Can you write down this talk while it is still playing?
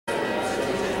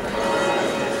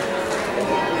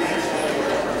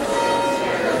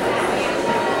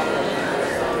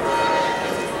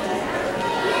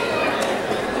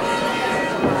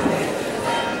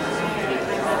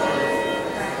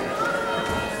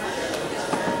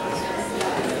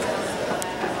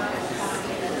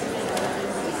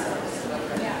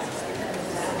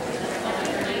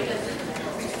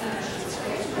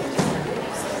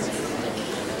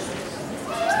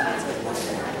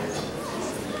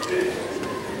Good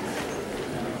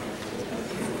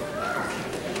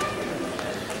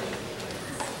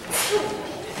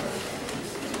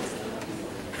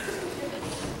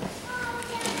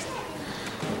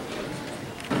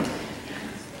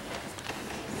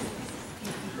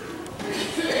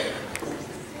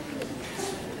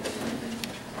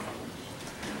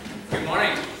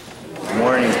morning. Good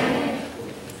morning.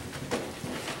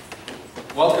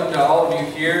 Welcome to all of you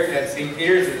here at St.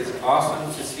 Peter's. It is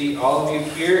awesome to see all of you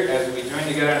here as we join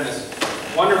together on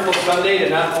this wonderful Sunday to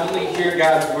not only hear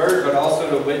God's Word, but also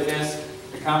to witness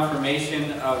the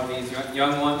confirmation of these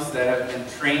young ones that have been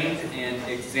trained and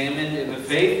examined in the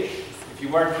faith. If you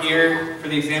weren't here for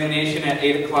the examination at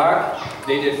 8 o'clock,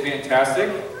 they did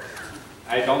fantastic.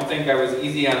 I don't think I was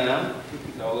easy on them,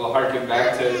 so we'll harken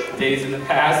back to days in the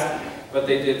past, but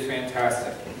they did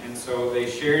fantastic. And so they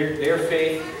shared their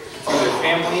faith to their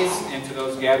families and to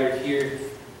those gathered here,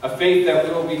 a faith that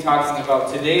we will be talking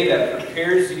about today that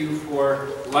prepares you for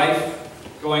life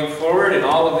going forward and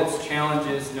all of its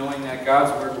challenges, knowing that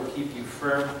God's Word will keep you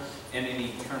firm in an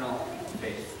eternal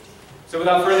faith. So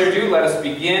without further ado, let us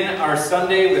begin our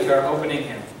Sunday with our opening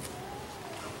hymn.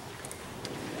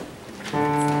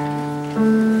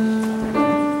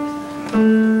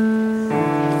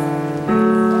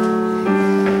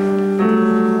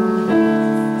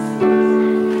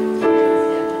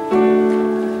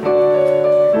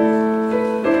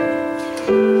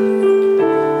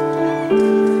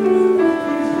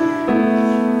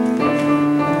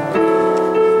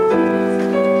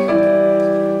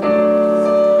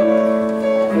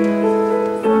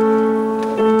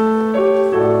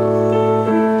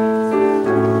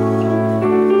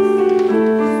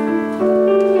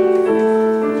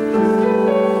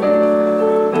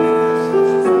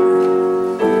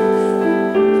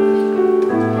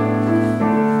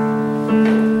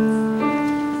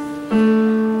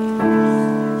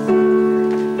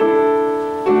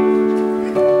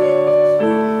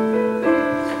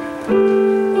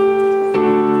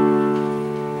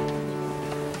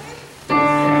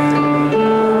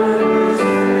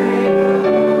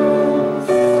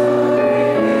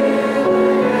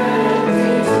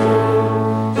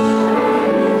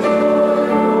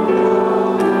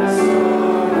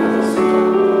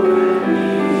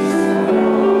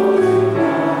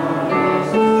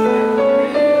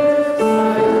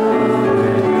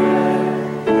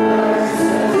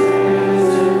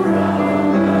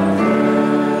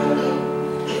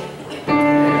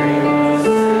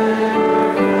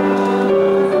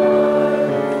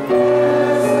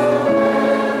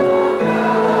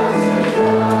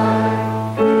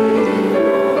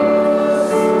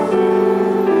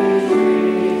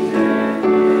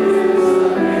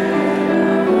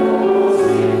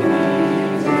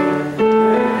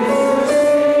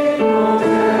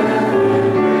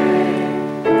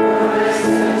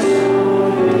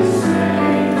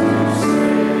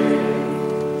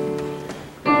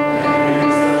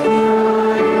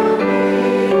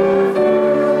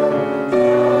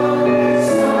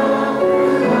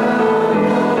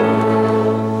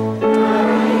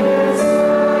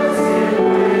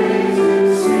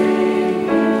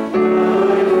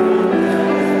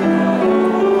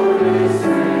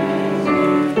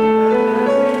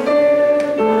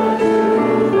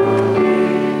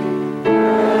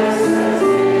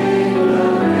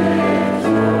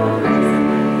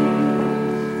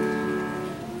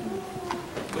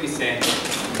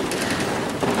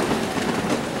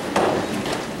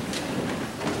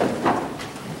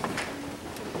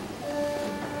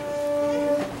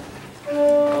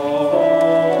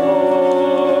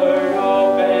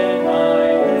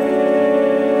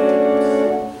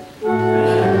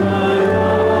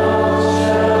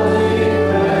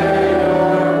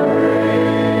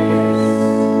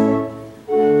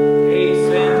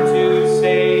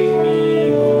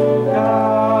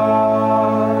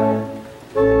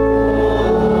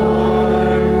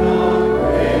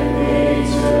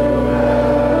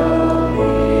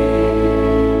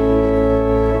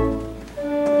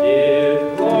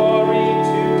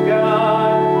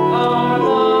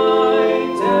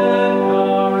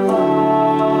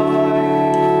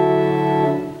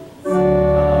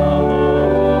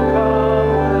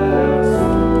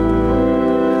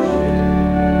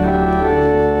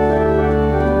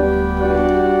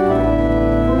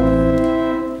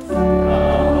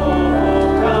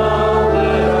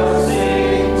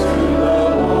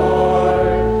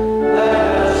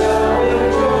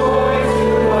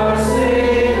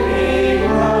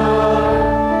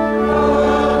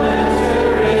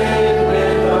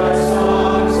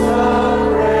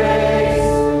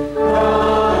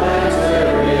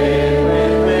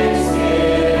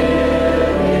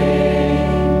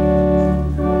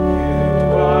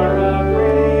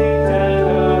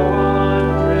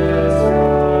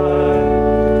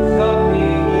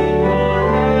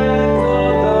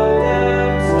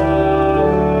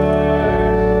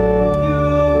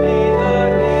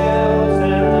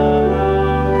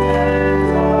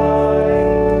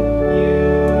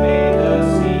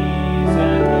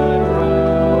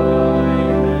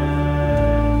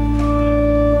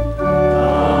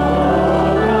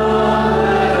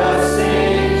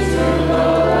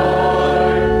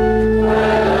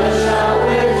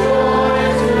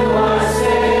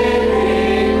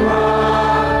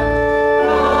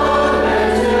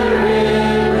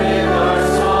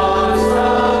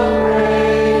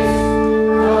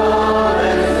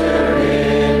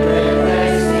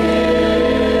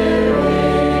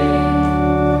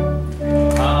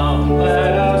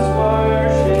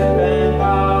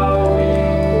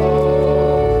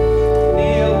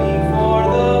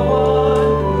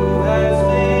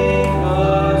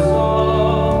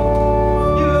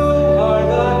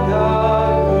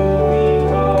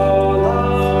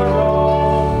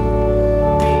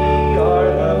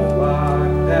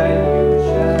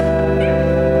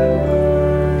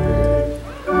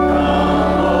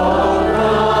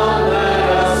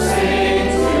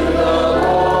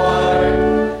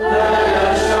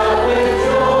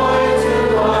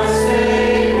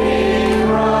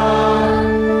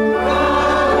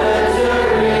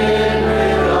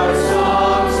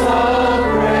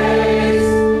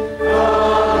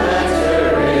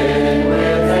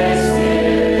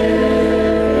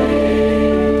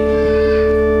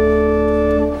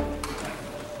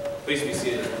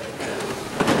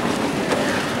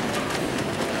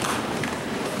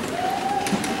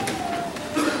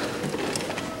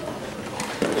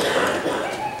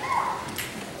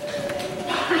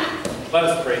 Let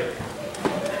us pray.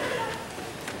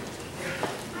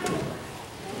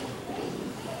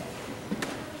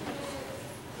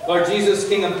 Lord Jesus,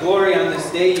 King of glory, on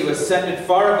this day you ascended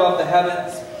far above the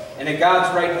heavens, and at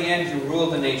God's right hand you rule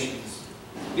the nations.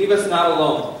 Leave us not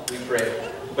alone, we pray,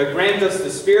 but grant us the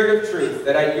Spirit of truth,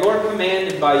 that at your command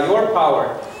and by your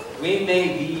power we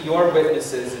may be your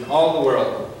witnesses in all the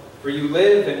world. For you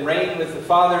live and reign with the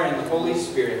Father and the Holy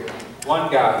Spirit,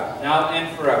 one God, now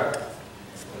and forever.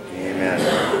 Amen.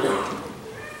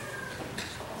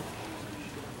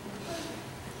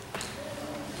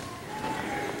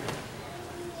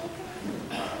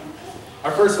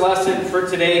 Our first lesson for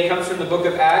today comes from the book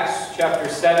of Acts, chapter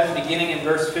 7, beginning in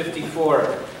verse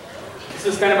 54. This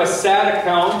is kind of a sad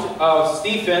account of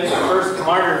Stephen, the first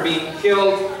martyr, being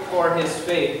killed for his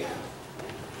faith.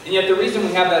 And yet the reason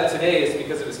we have that today is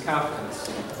because of his confidence.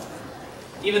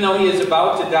 Even though he is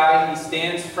about to die, he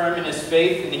stands firm in his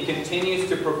faith, and he continues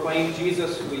to proclaim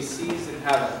Jesus who he sees in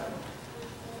heaven.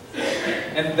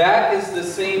 And that is the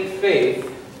same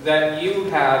faith that you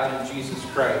have in Jesus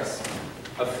Christ.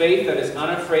 A faith that is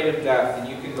unafraid of death, and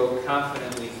you can go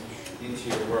confidently into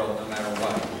your world no matter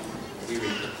what. We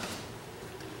read this.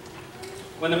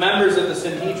 When the members of the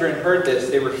Sanhedrin heard this,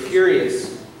 they were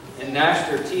furious and gnashed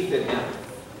their teeth at him.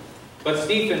 But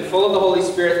Stephen, full of the Holy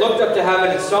Spirit, looked up to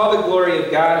heaven and saw the glory of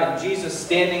God and Jesus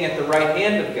standing at the right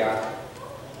hand of God.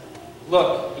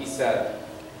 "Look," he said,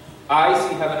 "I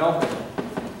see heaven open,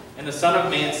 and the Son of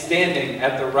Man standing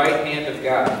at the right hand of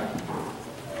God."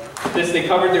 At this they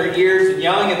covered their ears, and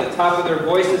yelling at the top of their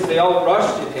voices, they all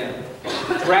rushed at him,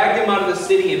 dragged him out of the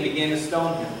city, and began to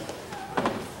stone him.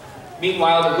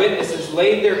 Meanwhile, the witnesses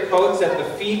laid their coats at the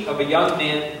feet of a young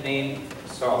man named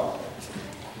Saul.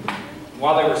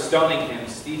 While they were stoning him,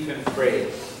 Stephen prayed,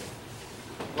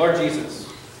 "Lord Jesus,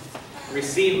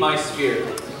 receive my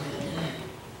spirit."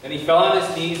 Then he fell on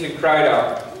his knees and cried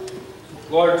out,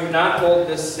 "Lord, do not hold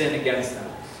this sin against them."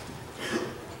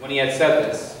 When he had said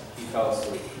this, he fell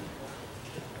asleep.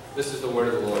 This is the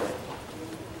word of the Lord.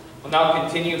 We'll now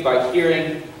continue by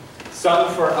hearing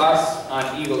 "Sung for Us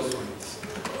on Eagle's Wings."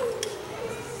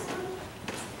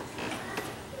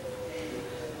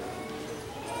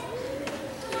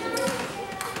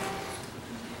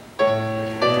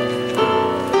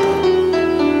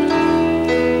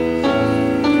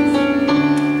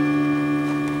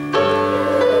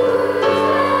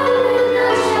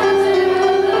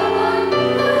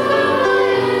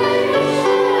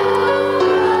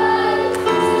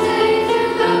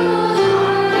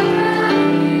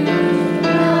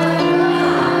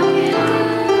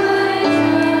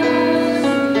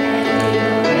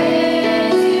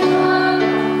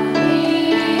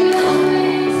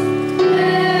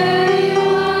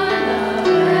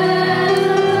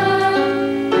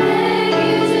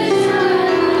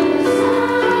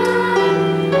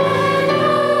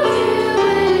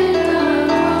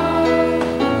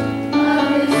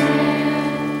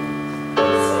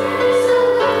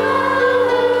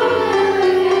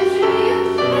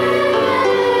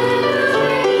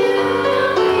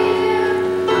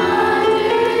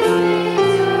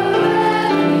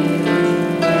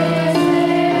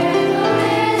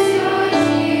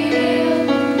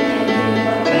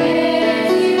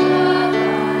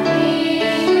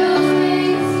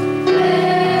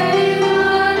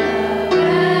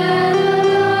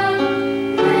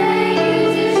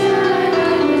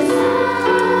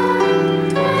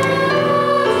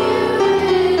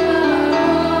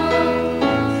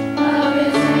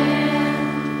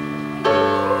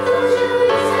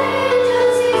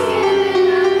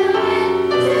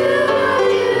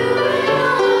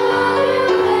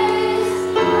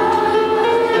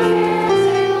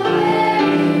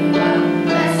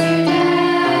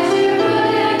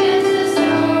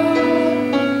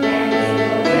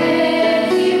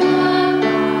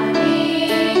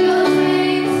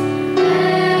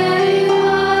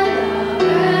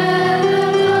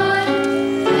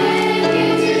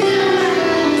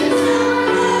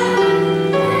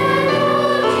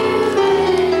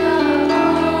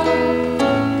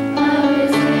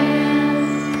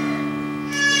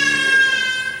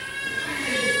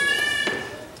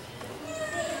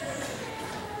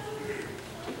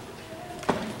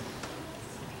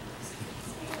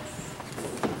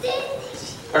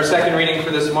 Our second reading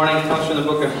for this morning comes from the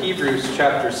book of Hebrews,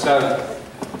 chapter 7.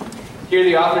 Here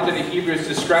the author to the Hebrews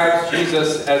describes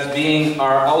Jesus as being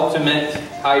our ultimate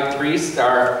high priest,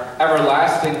 our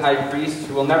everlasting high priest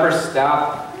who will never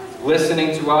stop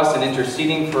listening to us and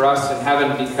interceding for us in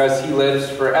heaven because he lives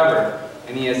forever.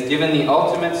 And he has given the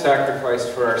ultimate sacrifice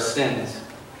for our sins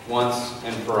once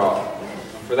and for all.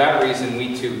 And for that reason,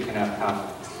 we too can have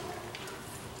confidence.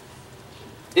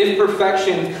 If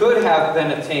perfection could have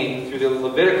been attained through the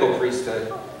Levitical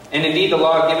priesthood, and indeed the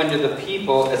law given to the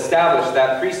people established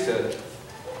that priesthood,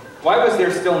 why was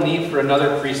there still need for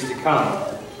another priest to come,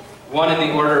 one in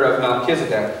the order of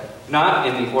Melchizedek, not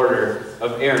in the order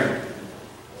of Aaron?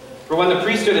 For when the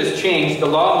priesthood is changed, the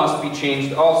law must be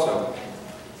changed also.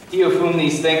 He of whom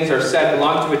these things are said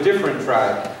belonged to a different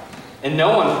tribe, and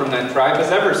no one from that tribe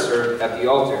has ever served at the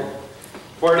altar.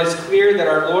 For it is clear that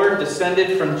our Lord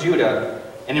descended from Judah,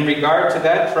 and in regard to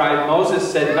that tribe Moses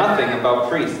said nothing about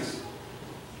priests.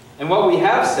 And what we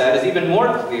have said is even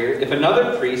more clear if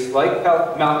another priest like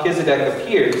Melchizedek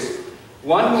appears,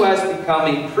 one who has become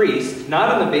a priest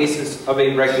not on the basis of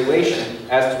a regulation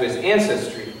as to his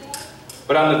ancestry,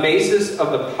 but on the basis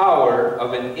of the power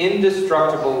of an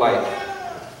indestructible life.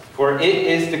 For it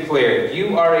is declared,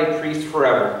 "You are a priest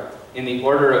forever, in the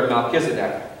order of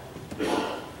Melchizedek."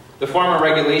 The former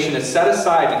regulation is set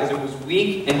aside because it was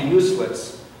weak and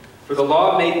useless, for the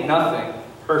law made nothing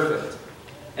perfect.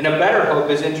 And a better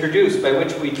hope is introduced by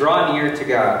which we draw near to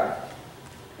God.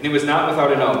 And it was not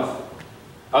without an oath.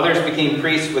 Others became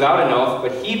priests without an oath,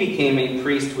 but he became a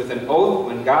priest with an oath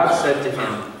when God said to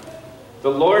him, "The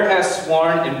Lord has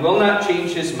sworn and will not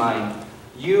change his mind.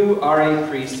 You are a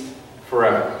priest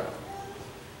forever."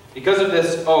 Because of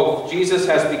this oath, Jesus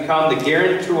has become the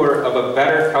guarantor of a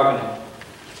better covenant.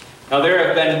 Now there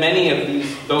have been many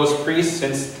of those priests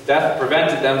since death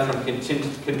prevented them from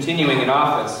continuing in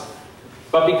office.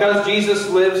 But because Jesus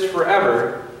lives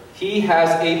forever, he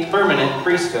has a permanent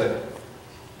priesthood.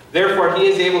 Therefore, he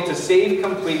is able to save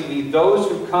completely those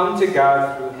who come to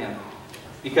God through him,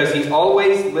 because he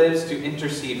always lives to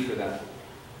intercede for them.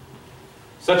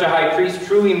 Such a high priest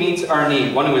truly meets our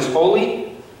need, one who is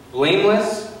holy,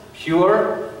 blameless,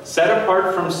 pure, set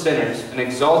apart from sinners, and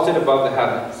exalted above the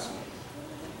heavens.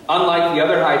 Unlike the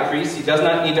other high priests, he does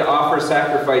not need to offer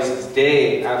sacrifices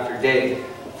day after day,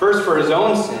 first for his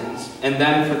own sins, and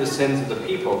then for the sins of the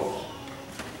people.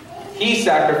 He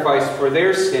sacrificed for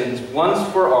their sins once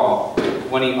for all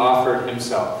when he offered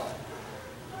himself.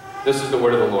 This is the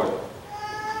word of the Lord.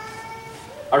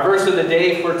 Our verse of the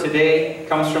day for today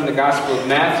comes from the Gospel of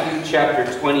Matthew,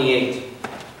 chapter 28.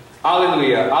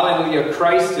 Alleluia, alleluia,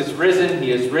 Christ is risen,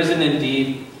 he is risen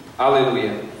indeed.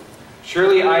 Alleluia.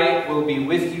 Surely I will be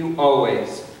with you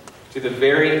always, to the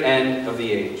very end of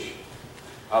the age.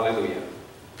 Alleluia.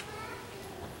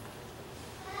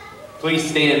 Please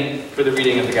stand for the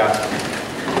reading of the Gospel.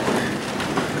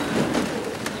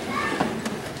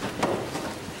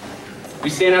 We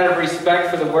stand out of respect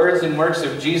for the words and works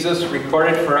of Jesus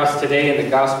recorded for us today in the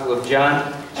Gospel of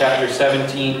John, chapter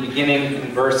 17, beginning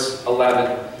in verse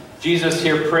 11. Jesus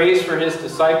here prays for his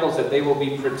disciples that they will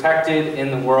be protected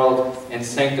in the world and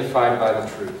sanctified by the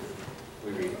truth.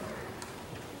 We read,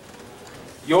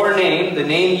 "Your name, the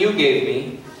name you gave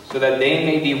me, so that they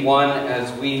may be one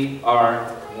as we are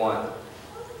one.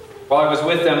 While I was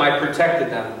with them, I protected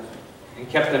them and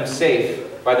kept them safe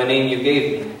by the name you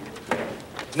gave me.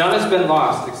 None has been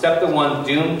lost except the one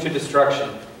doomed to destruction,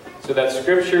 so that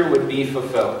Scripture would be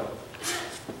fulfilled.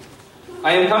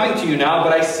 I am coming to you now,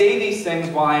 but I say these things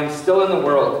while I am still in the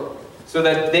world, so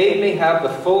that they may have the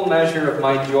full measure of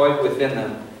my joy within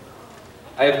them.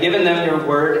 I have given them your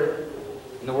word,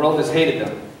 and the world has hated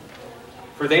them.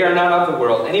 For they are not of the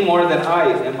world, any more than I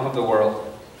am of the world.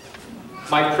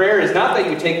 My prayer is not that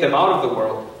you take them out of the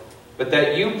world, but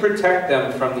that you protect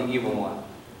them from the evil one.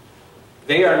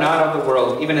 They are not of the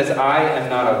world, even as I am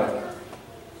not of it.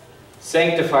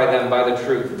 Sanctify them by the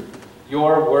truth.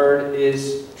 Your word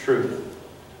is truth.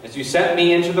 As you sent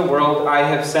me into the world, I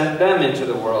have sent them into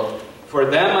the world. For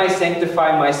them I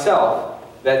sanctify myself,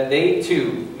 that they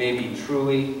too may be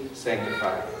truly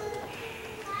sanctified."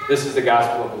 This is the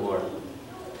gospel of the Lord.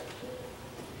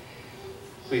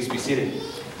 Please be seated.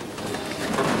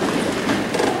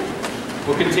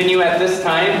 We'll continue at this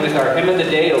time with our hymn of the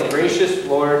day, "O Gracious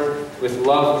Lord, with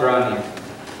love draw near."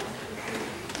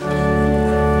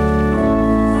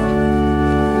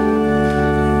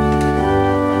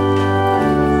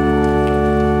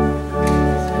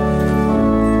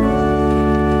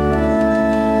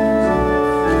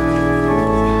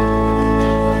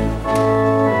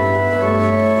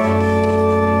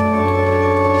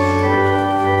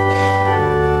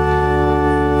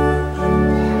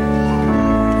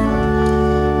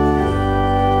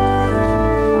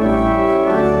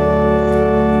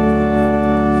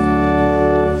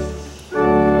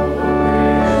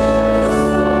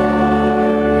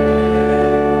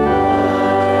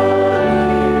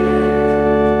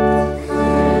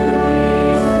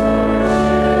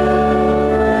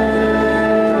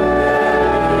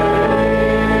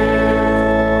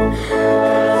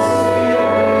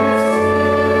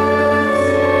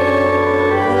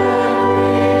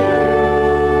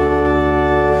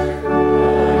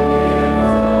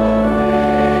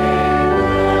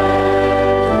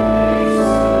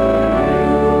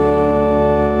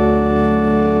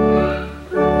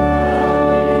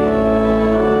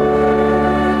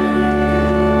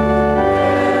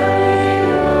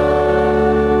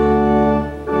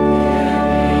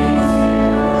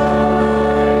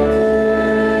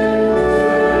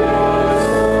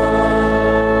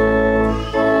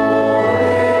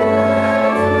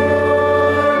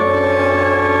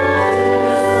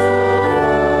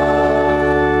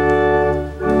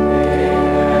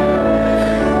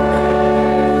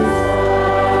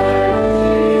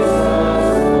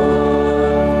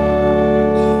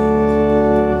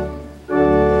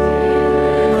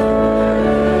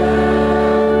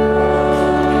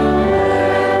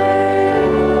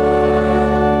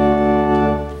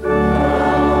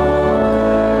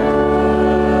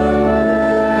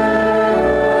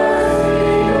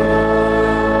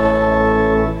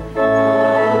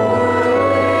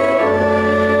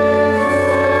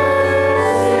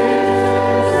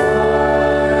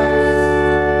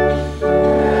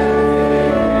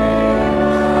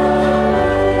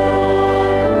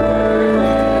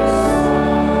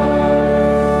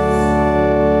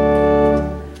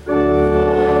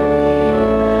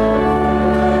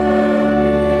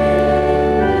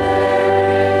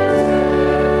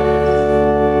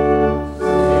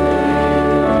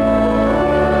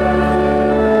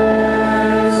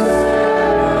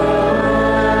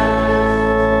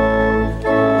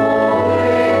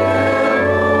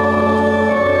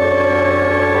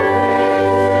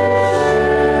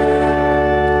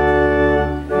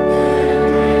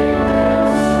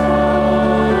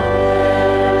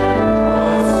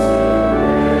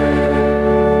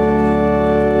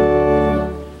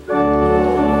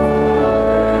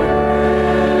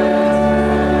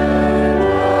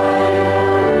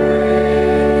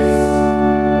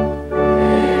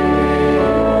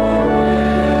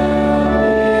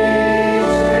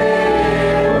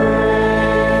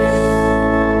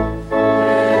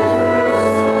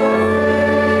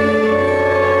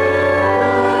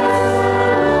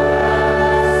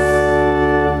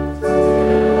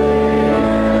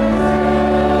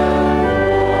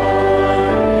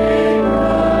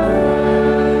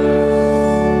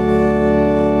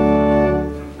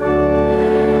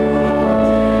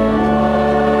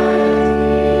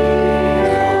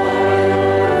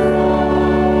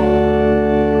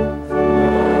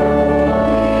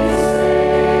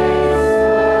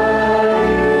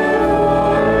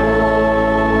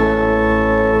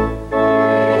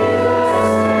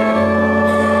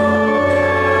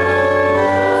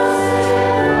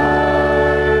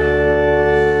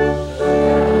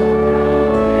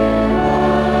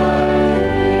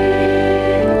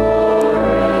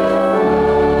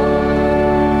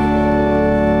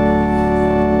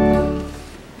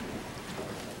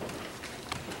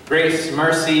 Grace,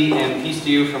 mercy, and peace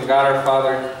to you from God our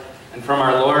Father and from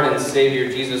our Lord and Savior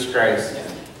Jesus Christ.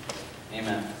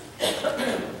 Amen.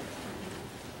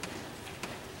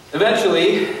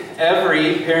 Eventually,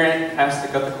 every parent has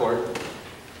to cut the cord.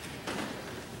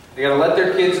 They gotta let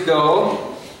their kids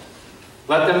go,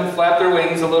 let them flap their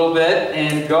wings a little bit,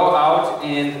 and go out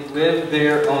and live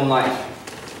their own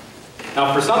life.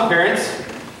 Now, for some parents,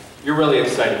 you're really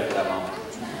excited for that moment.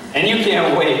 And you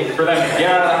can't wait for them to get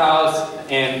out of the house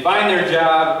and find their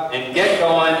job and get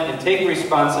going and take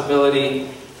responsibility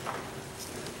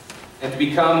and to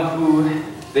become who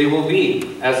they will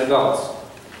be as adults.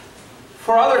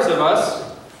 For others of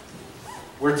us,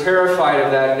 we're terrified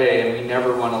of that day and we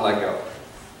never want to let go.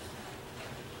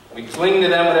 We cling to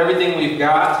them with everything we've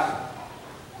got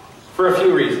for a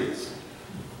few reasons.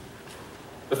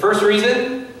 The first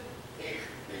reason,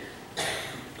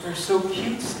 they're so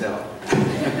cute still.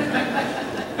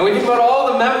 And we think about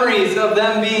all the memories of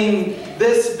them being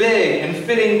this big and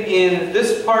fitting in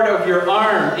this part of your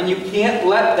arm, and you can't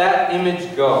let that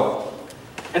image go.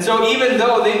 And so even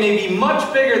though they may be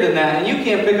much bigger than that, and you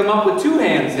can't pick them up with two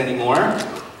hands anymore,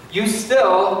 you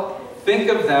still think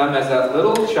of them as that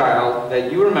little child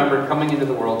that you remember coming into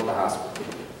the world at the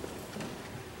hospital.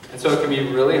 And so it can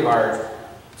be really hard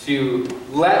to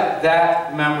let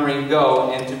that memory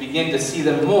go and to begin to see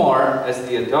them more as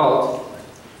the adult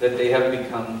that they have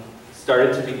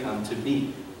started to become to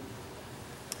be.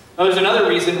 Now there's another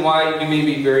reason why you may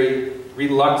be very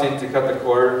reluctant to cut the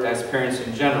cord as parents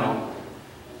in general,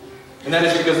 and that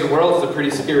is because the world is a pretty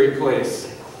scary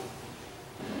place.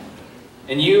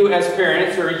 And you as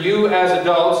parents, or you as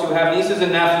adults who have nieces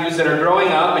and nephews that are growing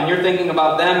up and you're thinking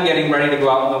about them getting ready to go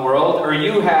out in the world, or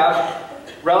you have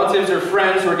relatives or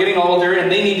friends who are getting older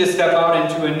and they need to step out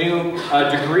into a new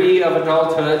degree of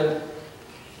adulthood,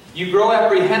 you grow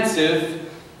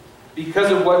apprehensive because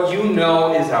of what you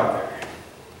know is out there.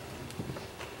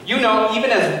 You know, even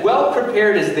as well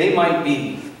prepared as they might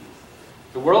be,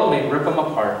 the world may rip them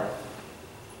apart.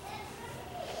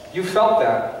 You felt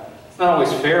that. It's not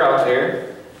always fair out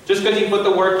there. Just because you put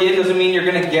the work in doesn't mean you're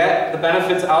going to get the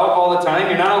benefits out all the time.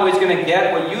 You're not always going to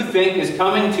get what you think is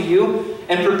coming to you.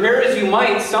 And prepare as you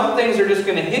might, some things are just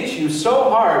going to hit you so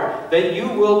hard that you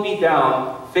will be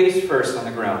down face first on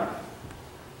the ground.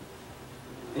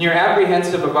 And you're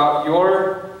apprehensive about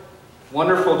your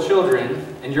wonderful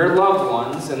children and your loved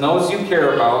ones and those you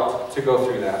care about to go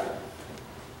through that.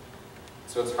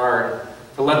 So it's hard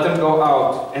to let them go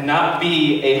out and not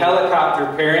be a helicopter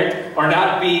parent or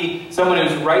not be someone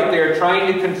who's right there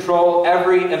trying to control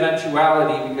every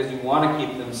eventuality because you want to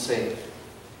keep them safe.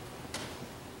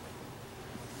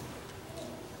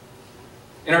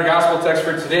 In our gospel text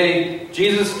for today,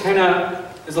 Jesus kind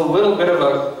of is a little bit of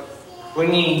a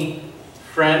clingy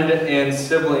friend and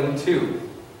sibling too.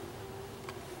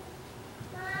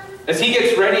 As he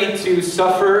gets ready to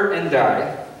suffer and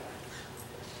die,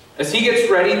 as he gets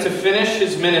ready to finish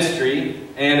his ministry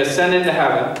and ascend into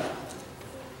heaven,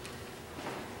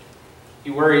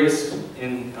 he worries,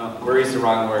 worries the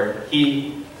wrong word.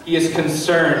 He is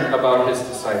concerned about his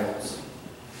disciples.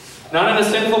 Not in a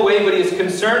sinful way, but he is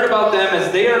concerned about them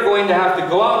as they are going to have to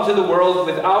go out into the world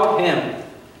without him,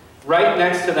 right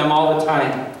next to them all the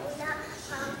time.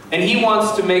 And he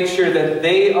wants to make sure that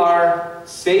they are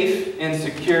safe and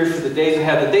secure for the days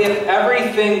ahead, that they have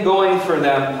everything going for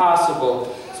them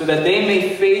possible so that they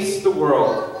may face the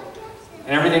world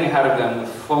and everything ahead of them with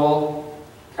full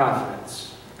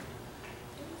confidence.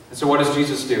 And so what does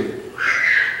Jesus do?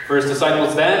 For his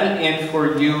disciples then and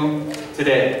for you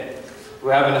today, who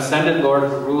have an ascended Lord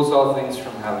who rules all things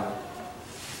from heaven.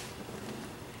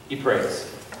 He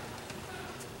prays.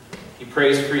 He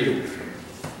prays for you.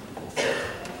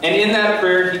 And in that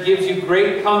prayer, he gives you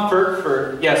great comfort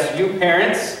for, yes, you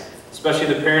parents, especially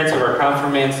the parents of our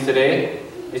confirmands today,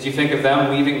 as you think of them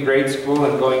leaving grade school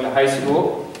and going to high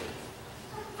school.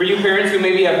 For you parents who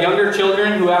maybe have younger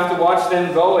children who have to watch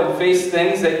them go and face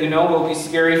things that you know will be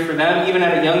scary for them, even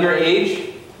at a younger age,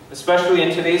 especially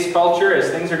in today's culture as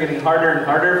things are getting harder and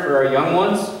harder for our young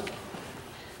ones.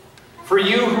 For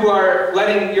you who are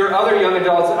letting your other young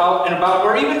adults out and about,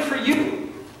 or even for you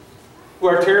who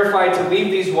are terrified to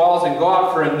leave these walls and go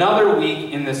out for another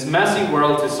week in this messy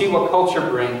world to see what culture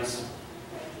brings,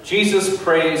 Jesus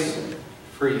prays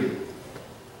for you.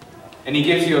 And he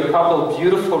gives you a couple of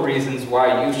beautiful reasons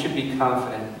why you should be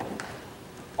confident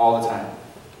all the time.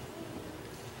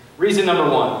 Reason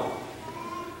number one.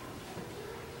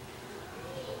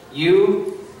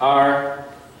 You are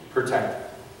protected.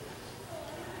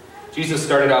 Jesus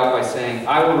started out by saying,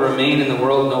 I will remain in the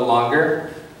world no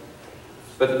longer,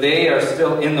 but they are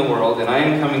still in the world, and I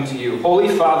am coming to you. Holy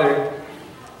Father,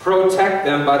 Protect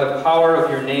them by the power of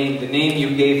your name, the name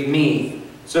you gave me,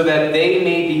 so that they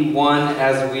may be one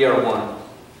as we are one.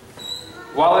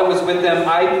 While I was with them,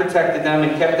 I protected them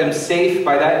and kept them safe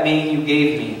by that name you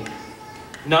gave me.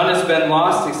 None has been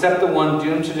lost except the one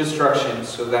doomed to destruction,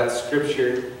 so that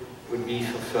Scripture would be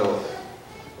fulfilled.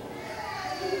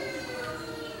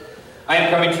 I am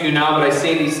coming to you now, but I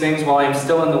say these things while I am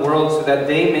still in the world, so that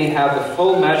they may have the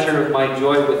full measure of my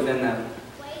joy within them.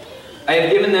 I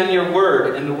have given them your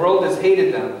word, and the world has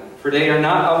hated them, for they are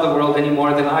not of the world any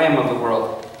more than I am of the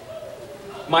world.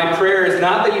 My prayer is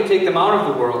not that you take them out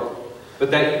of the world, but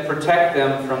that you protect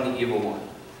them from the evil one.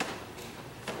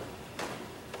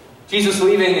 Jesus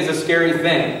leaving is a scary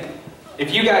thing.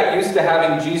 If you got used to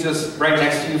having Jesus right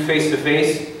next to you face to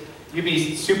face, you'd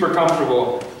be super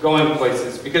comfortable going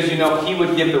places because you know he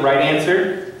would give the right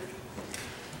answer.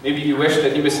 Maybe you wish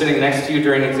that he was sitting next to you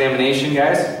during examination,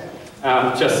 guys.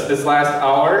 Just this last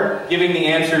hour, giving the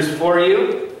answers for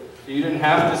you, so you didn't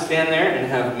have to stand there and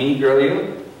have me grill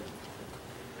you.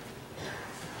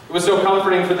 It was so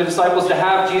comforting for the disciples to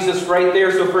have Jesus right there.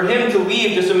 So for him to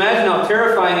leave, just imagine how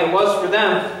terrifying it was for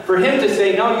them. For him to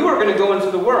say, no, you are going to go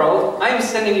into the world. I am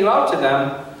sending you out to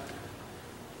them.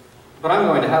 But I'm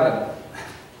going to heaven.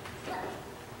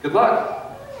 Good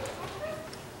luck.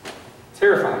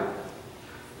 Terrifying.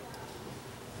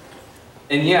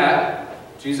 And yet,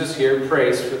 Jesus here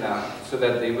prays for them so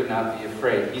that they would not be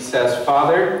afraid. He says,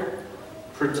 Father,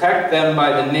 protect them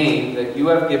by the name that you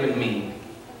have given me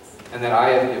and that I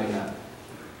have given them.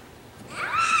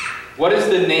 What is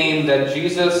the name that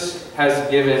Jesus has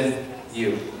given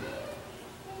you?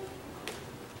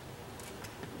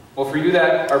 Well, for you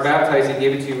that are baptized, he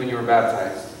gave it to you when you were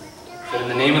baptized. That in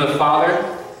the name of the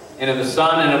Father, and of the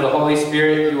Son, and of the Holy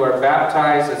Spirit, you are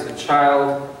baptized as a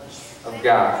child of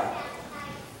God.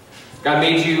 God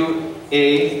made you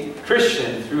a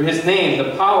Christian through his name.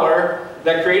 The power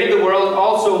that created the world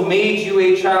also made you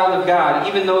a child of God,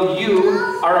 even though you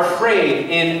are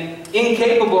afraid and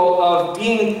incapable of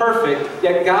being perfect,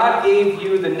 yet God gave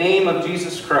you the name of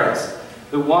Jesus Christ,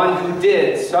 the one who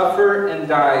did suffer and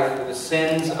die for the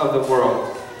sins of the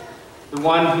world, the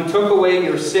one who took away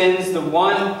your sins, the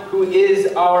one who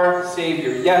is our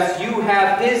Savior. Yes, you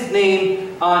have his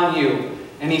name on you.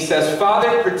 And he says,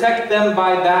 Father, protect them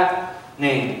by that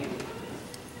name.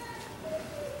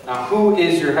 Now, who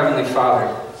is your heavenly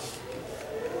Father?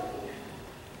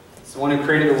 It's the one who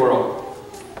created the world.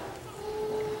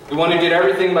 The one who did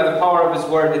everything by the power of his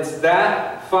word. It's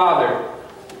that Father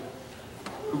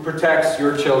who protects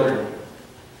your children.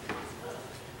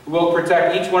 Who will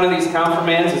protect each one of these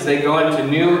confirmands as they go into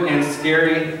new and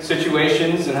scary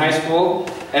situations in high school,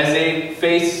 as they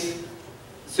face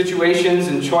situations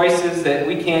and choices that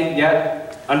we can't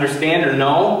yet understand or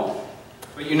know.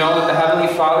 But you know that the Heavenly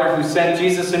Father who sent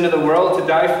Jesus into the world to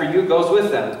die for you goes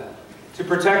with them, to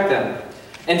protect them,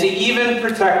 and to even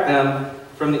protect them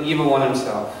from the evil one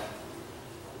himself.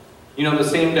 You know, the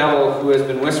same devil who has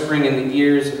been whispering in the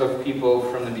ears of people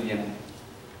from the beginning.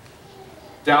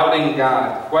 Doubting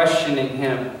God, questioning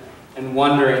him, and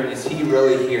wondering, is he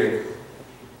really here?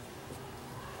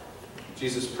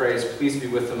 Jesus prays, please be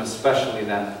with them, especially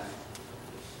then.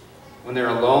 When they're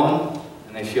alone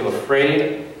and they feel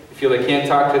afraid, they feel they can't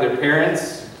talk to their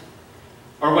parents,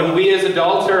 or when we as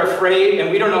adults are afraid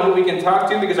and we don't know who we can talk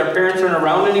to because our parents aren't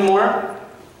around anymore,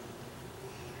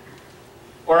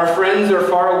 or our friends are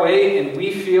far away and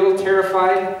we feel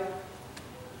terrified,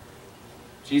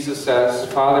 Jesus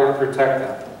says, Father, protect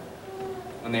them.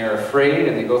 When they are afraid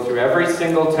and they go through every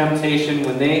single temptation,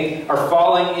 when they are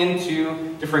falling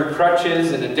into different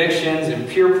crutches and addictions and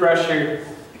peer pressure,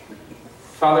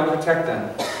 Father, protect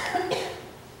them.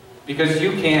 Because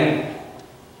you can,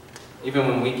 even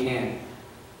when we can't.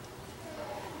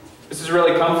 This is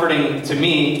really comforting to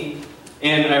me,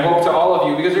 and I hope to all of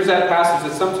you, because there's that passage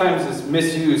that sometimes is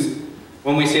misused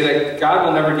when we say that God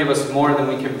will never give us more than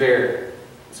we can bear.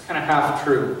 It's kind of half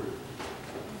true.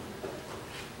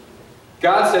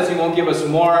 God says he won't give us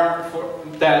more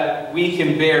that we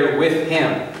can bear with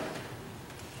him.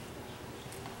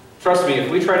 Trust me,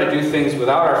 if we try to do things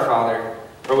without our Father,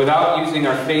 or without using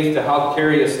our faith to help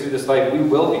carry us through this life, we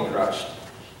will be crushed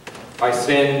by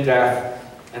sin, death,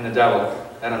 and the devil.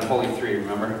 That unholy three,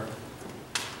 remember?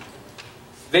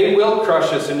 They will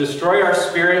crush us and destroy our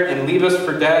spirit and leave us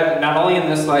for dead, not only in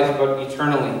this life, but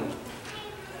eternally.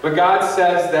 But God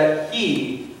says that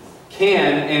he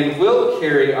can and will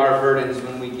carry our burdens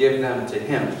when we give them to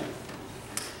him.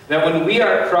 That when we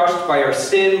are crushed by our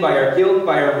sin, by our guilt,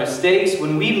 by our mistakes,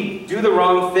 when we do the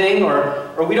wrong thing or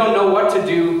we don't know what to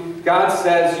do, God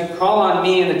says, you call on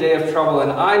me in the day of trouble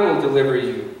and I will deliver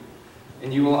you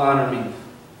and you will honor me.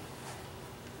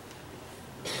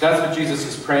 That's what Jesus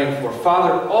is praying for.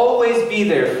 Father, always be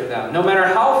there for them. No matter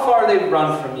how far they've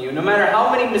run from you, no matter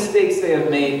how many mistakes they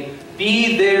have made,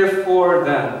 be there for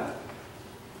them.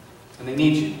 And they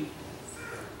need you.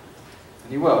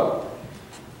 And you will.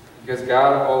 Because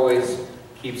God always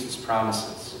keeps His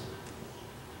promises.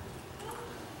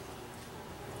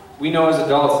 We know as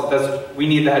adults that we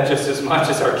need that just as much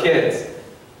as our kids.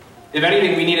 If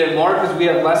anything, we need it more because we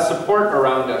have less support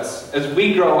around us as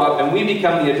we grow up and we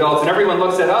become the adults and everyone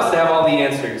looks at us to have all the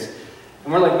answers.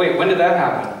 And we're like, wait, when did that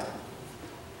happen?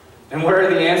 And where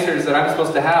are the answers that I'm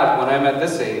supposed to have when I'm at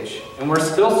this age? And we're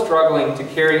still struggling to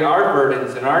carry our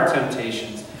burdens and our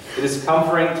temptations. It is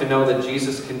comforting to know that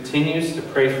Jesus continues to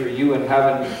pray for you in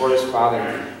heaven before His Father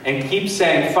and keeps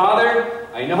saying, Father,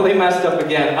 I know they messed up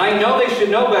again. I know they should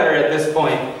know better at this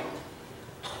point.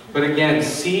 But again,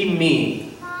 see me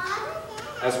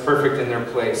as perfect in their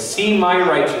place. See my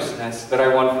righteousness that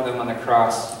I won for them on the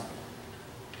cross.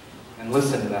 And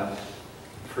listen to them.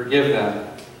 Forgive them.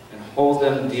 And hold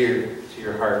them dear to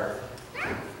your heart.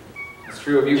 It's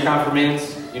true of you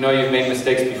confirmands. You know you've made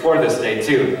mistakes before this day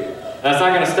too. That's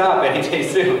not going to stop any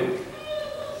day soon.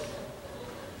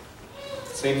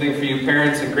 Same thing for you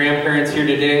parents and grandparents here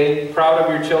today. Proud of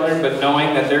your children, but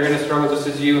knowing that they're going to struggle just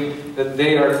as you, that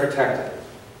they are protected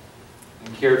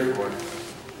and cared for.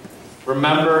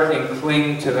 Remember and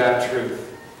cling to that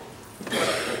truth.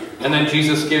 And then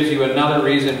Jesus gives you another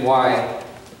reason why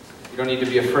you don't need to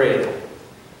be afraid.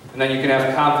 And then you can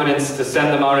have confidence to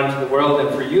send them out into the world and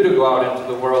for you to go out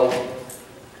into the world.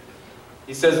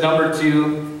 He says, number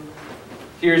 2,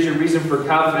 here's your reason for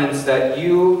confidence, that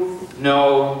you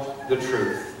know the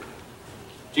truth.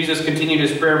 Jesus continued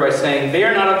His prayer by saying, they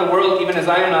are not of the world, even as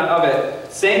I am not of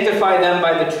it. Sanctify them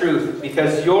by the truth,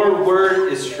 because your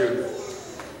word is truth.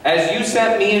 As you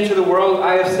sent me into the world,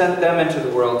 I have sent them into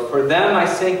the world. For them I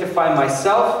sanctify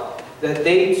myself, that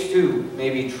they too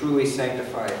may be truly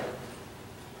sanctified.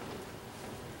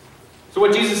 So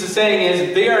what Jesus is saying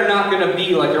is, they are not going to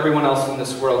be like everyone else in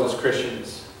this world as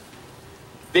Christians.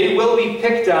 They will be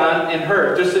picked on and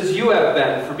hurt, just as you have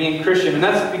been for being Christian. And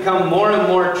that's become more and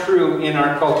more true in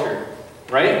our culture,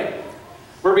 right?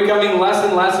 We're becoming less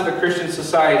and less of a Christian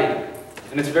society.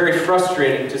 And it's very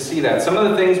frustrating to see that. Some of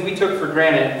the things we took for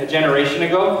granted a generation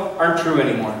ago aren't true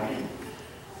anymore.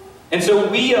 And so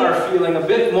we are feeling a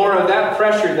bit more of that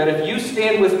pressure that if you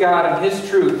stand with God and His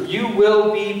truth, you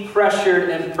will be pressured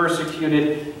and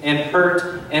persecuted and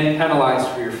hurt and penalized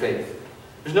for your faith.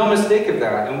 There's no mistake of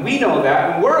that. And we know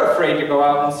that, and we're afraid to go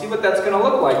out and see what that's going to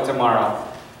look like tomorrow.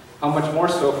 How much more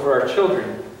so for our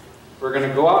children. We're going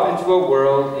to go out into a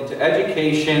world, into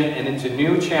education, and into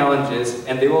new challenges,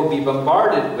 and they will be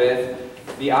bombarded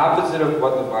with the opposite of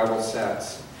what the Bible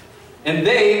says. And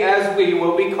they, as we,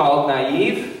 will be called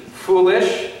naive,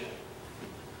 foolish,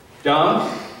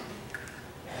 dumb,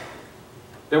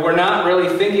 that we're not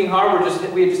really thinking hard,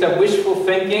 we just have wishful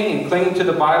thinking, and clinging to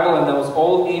the Bible and those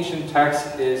old ancient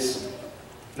texts is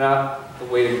not the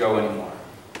way to go anymore.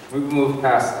 We've moved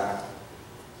past that.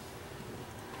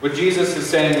 What Jesus is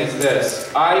saying is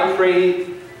this: I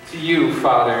pray to you,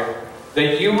 Father,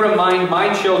 that you remind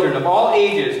my children of all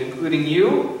ages, including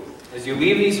you, as you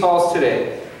leave these halls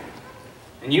today,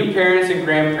 and you parents and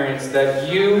grandparents,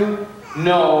 that you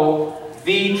know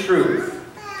the truth.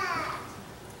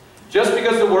 Just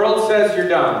because the world says you're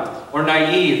dumb, or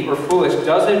naive, or foolish,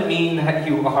 doesn't mean that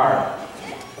you are.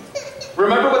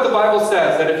 Remember what the Bible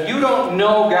says, that if you don't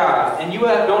know God, and you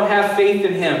don't have faith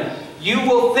in Him, you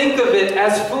will think of it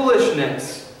as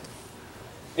foolishness.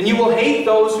 And you will hate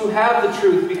those who have the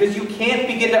truth, because you can't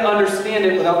begin to understand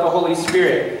it without the Holy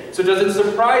Spirit. So does it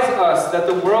surprise us that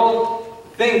the world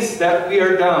thinks that we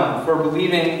are dumb for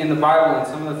believing in the Bible and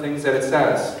some of the things that it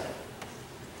says?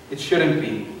 It shouldn't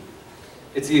be.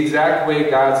 It's the exact way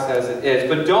God says it is.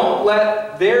 But don't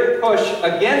let their push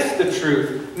against the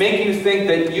truth make you think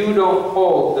that you don't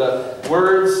hold the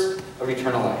words of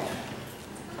eternal life.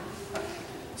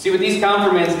 See, what these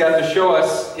confirmands got to show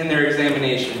us in their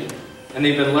examination, and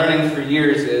they've been learning for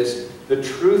years, is the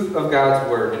truth of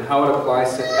God's Word and how it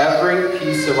applies to every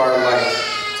piece of our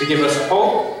life, to give us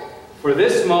hope for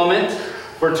this moment,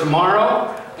 for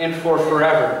tomorrow, and for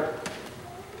forever.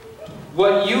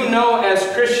 What you know as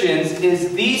Christians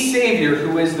is the Savior,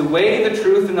 who is the way, the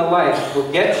truth, and the life,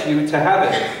 will get you to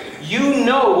heaven. You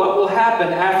know what will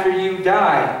happen after you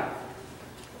die.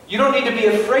 You don't need to be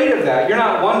afraid of that. You're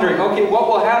not wondering, okay, what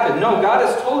will happen? No, God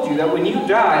has told you that when you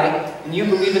die and you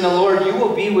believe in the Lord, you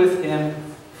will be with Him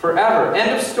forever.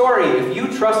 End of story. If you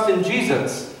trust in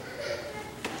Jesus,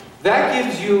 that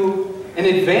gives you an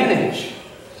advantage.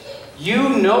 You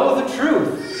know the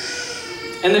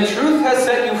truth. And the truth has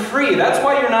set you free. That's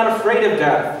why you're not afraid of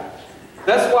death.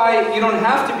 That's why you don't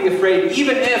have to be afraid,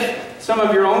 even if some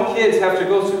of your own kids have to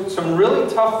go through some really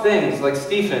tough things like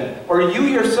Stephen, or you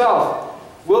yourself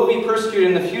will be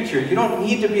persecuted in the future. You don't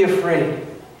need to be afraid.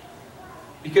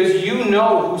 Because you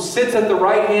know who sits at the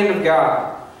right hand of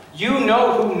God. You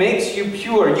know who makes you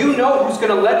pure. You know who's going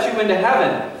to let you into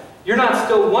heaven. You're not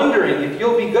still wondering if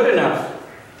you'll be good enough.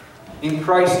 In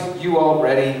Christ, you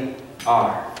already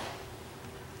are.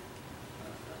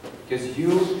 Because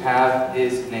you have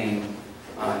His name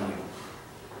on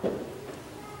you.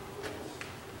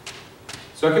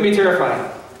 So it can be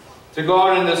terrifying to go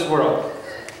out in this world,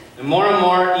 and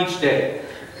more each day.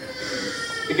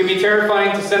 It can be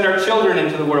terrifying to send our children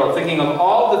into the world, thinking of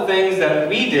all the things that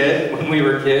we did when we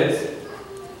were kids,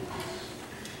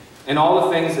 and all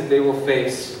the things that they will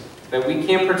face that we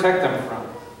can't protect them from.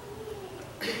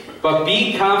 But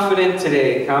be confident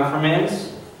today,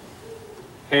 confirmands,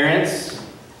 parents,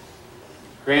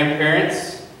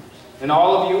 grandparents, and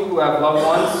all of you who have loved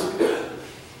ones,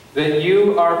 that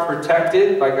you are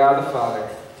protected by God the Father,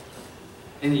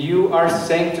 and you are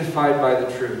sanctified by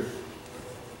the truth.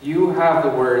 You have the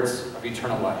words of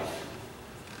eternal life.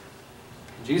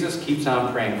 And Jesus keeps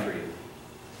on praying for you.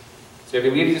 So if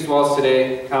you leave these walls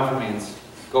today, confirmands,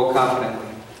 go confidently.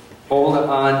 Hold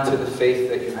on to the faith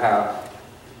that you have.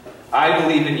 I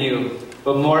believe in you,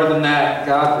 but more than that,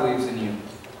 God believes in you.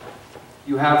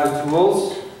 You have the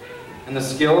tools and the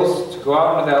skills to go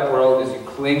out into that world as you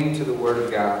cling to the Word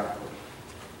of God.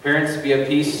 Parents, be at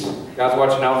peace. God's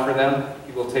watching out for them.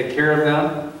 He will take care of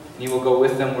them, and He will go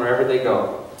with them wherever they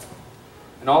go.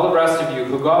 And all the rest of you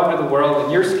who go out into the world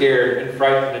and you're scared and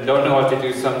frightened and don't know what to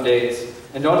do some days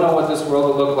and don't know what this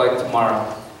world will look like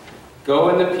tomorrow, go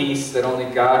in the peace that only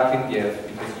God can give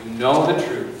because you know the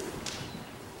truth.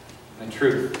 And the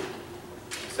truth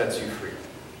sets you free.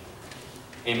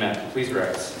 Amen. Please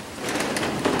rise.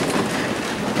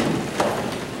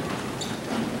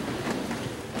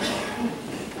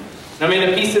 Now may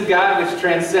the peace of God, which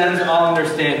transcends all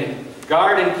understanding,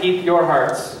 guard and keep your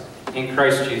hearts in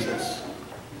Christ Jesus.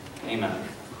 Amen.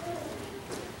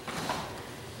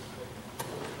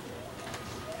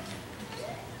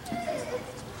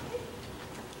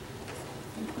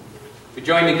 We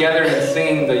join together in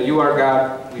singing the You Are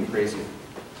God, We Praise You.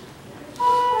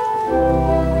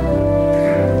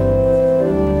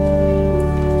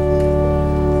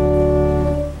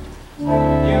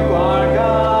 We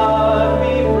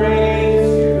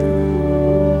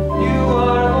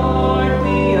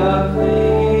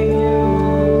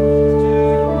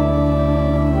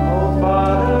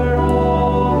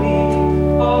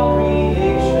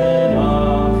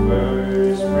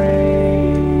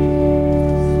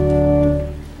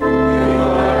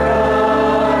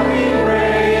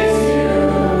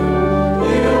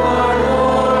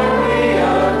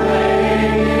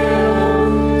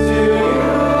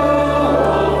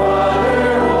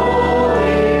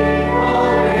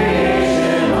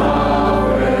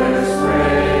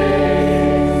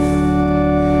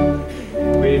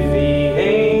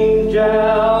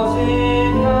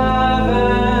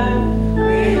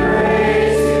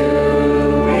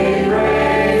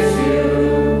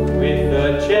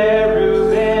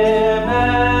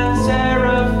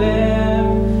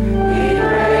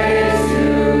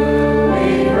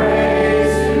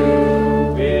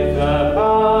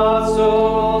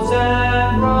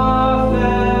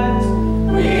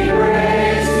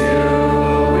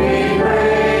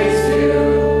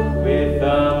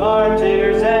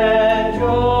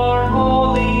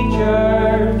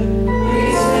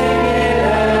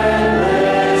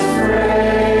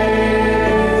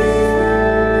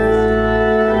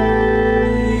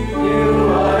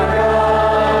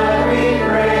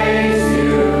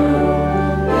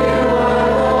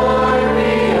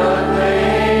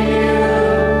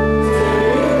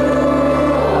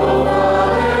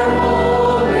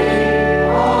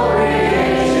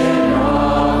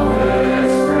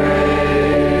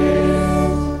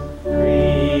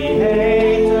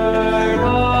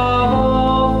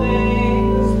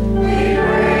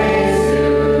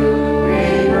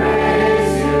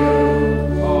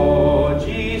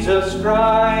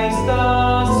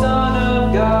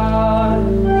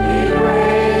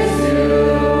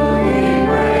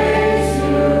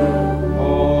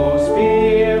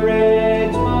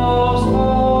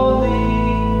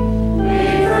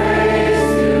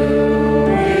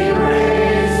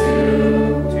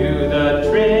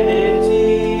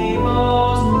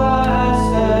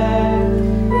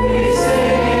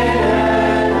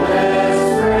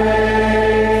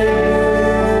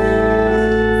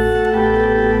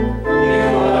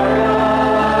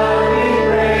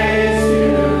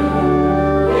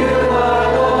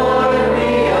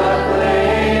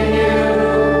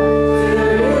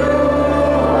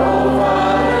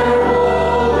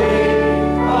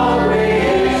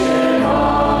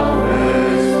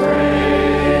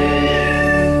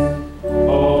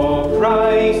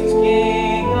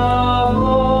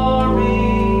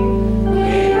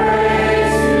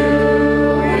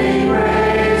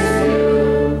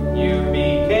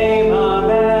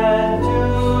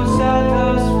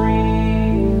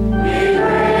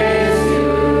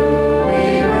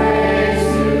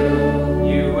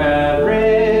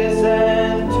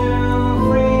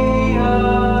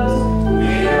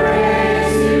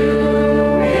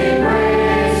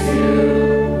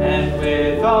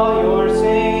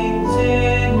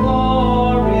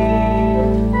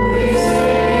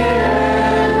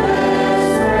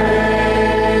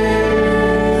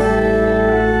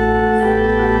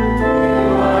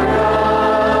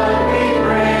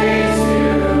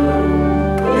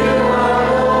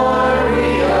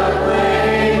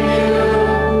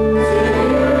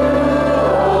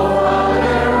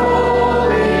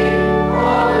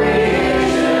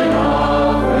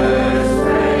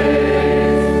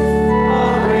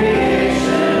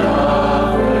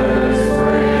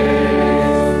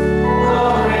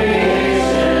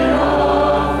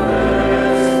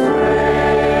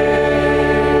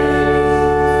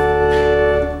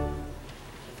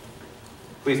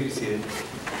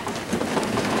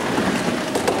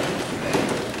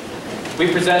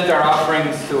We present our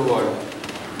offerings to the Lord.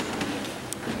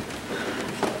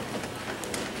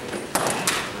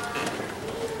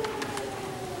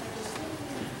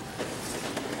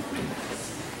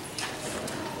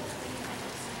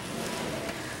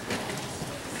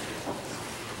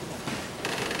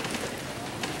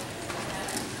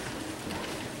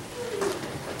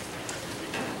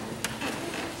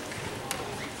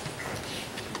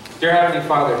 Dear Heavenly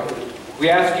Father, we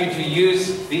ask you to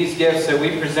use these gifts that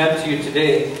we present to you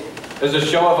today as a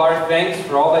show of our thanks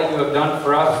for all that you have done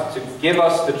for us, to give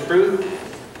us the truth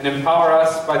and empower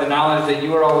us by the knowledge that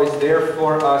you are always there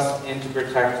for us and to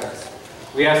protect us.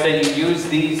 We ask that you use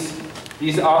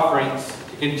these offerings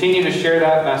to continue to share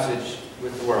that message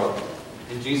with the world.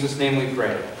 In Jesus' name we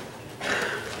pray.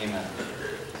 Amen.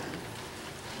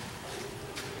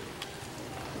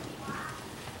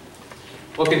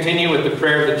 We'll continue with the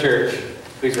prayer of the church.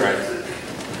 Please rise.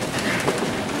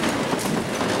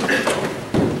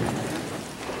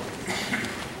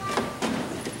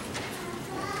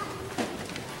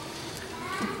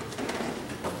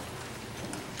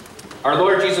 Our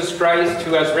Lord Jesus Christ,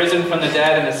 who has risen from the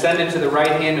dead and ascended to the right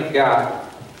hand of God,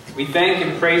 we thank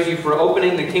and praise you for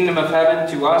opening the kingdom of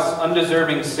heaven to us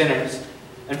undeserving sinners,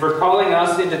 and for calling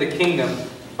us into the kingdom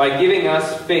by giving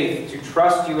us faith to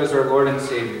trust you as our Lord and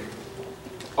Savior.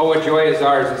 Oh, what joy is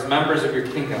ours as members of your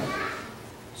kingdom.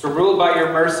 So ruled by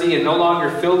your mercy and no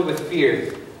longer filled with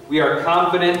fear, we are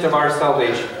confident of our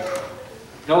salvation.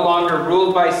 No longer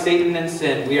ruled by Satan and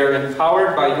sin, we are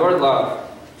empowered by your love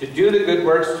to do the good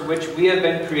works to which we have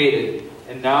been created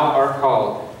and now are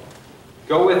called.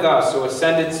 Go with us, O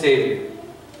ascended Savior.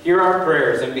 Hear our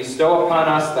prayers and bestow upon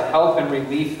us the help and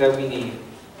relief that we need.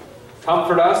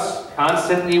 Comfort us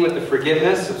constantly with the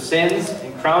forgiveness of sins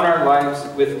and crown our lives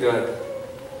with good.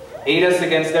 Aid us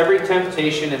against every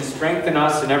temptation and strengthen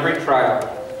us in every trial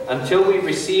until we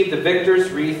receive the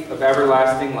victor's wreath of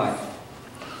everlasting life.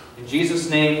 In Jesus'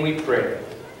 name we pray.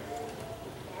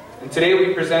 And today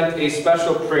we present a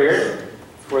special prayer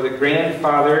for the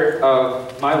grandfather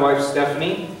of my wife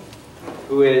Stephanie,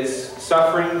 who is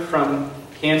suffering from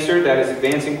cancer that is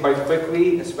advancing quite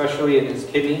quickly, especially in his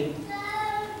kidney.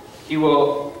 He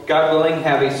will, God willing,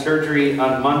 have a surgery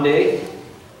on Monday.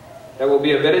 That will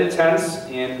be a bit intense,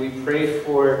 and we pray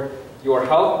for your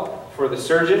help, for the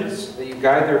surgeons, that you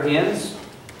guide their hands,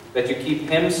 that you keep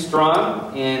him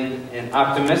strong and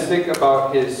optimistic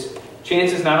about his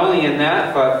chances, not only in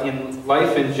that, but in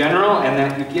life in general, and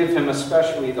that you give him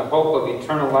especially the hope of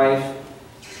eternal life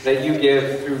that you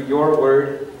give through your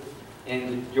word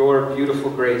and your beautiful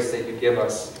grace that you give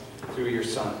us through your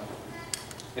Son.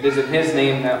 It is in his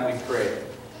name that we pray.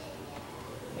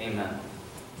 Amen.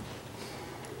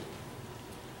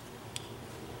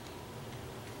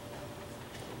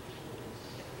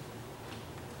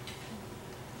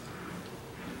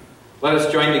 Let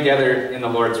us join together in the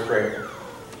Lord's Prayer.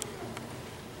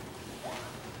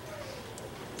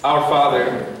 Our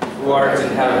Father, who art in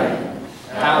heaven,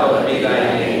 hallowed be thy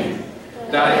name.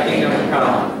 Thy kingdom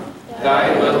come,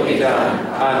 thy will be done,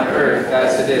 on earth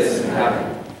as it is in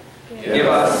heaven. Give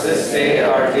us this day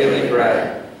our daily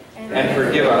bread, and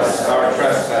forgive us our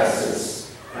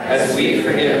trespasses, as we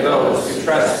forgive those who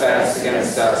trespass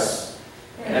against us.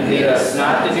 And lead us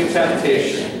not into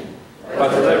temptation, but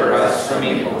deliver us from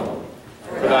evil.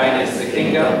 For thine is the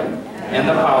kingdom, and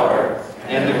the power,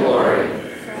 and the glory,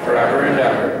 forever and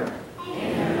ever.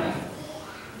 Amen.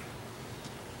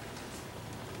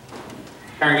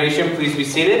 Congregation, please be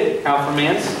seated.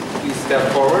 Confirmants, please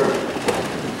step forward.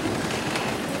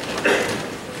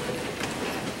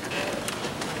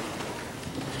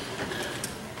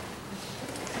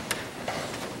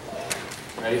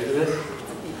 Ready for this?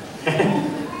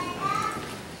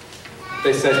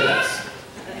 They said yes.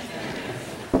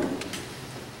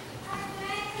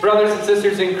 Brothers and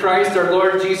sisters in Christ, our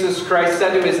Lord Jesus Christ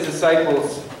said to his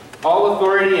disciples, "All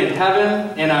authority in heaven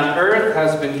and on earth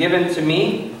has been given to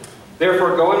me.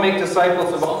 Therefore go and make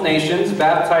disciples of all nations,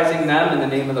 baptizing them in the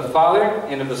name of the Father,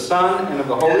 and of the Son, and of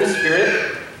the Holy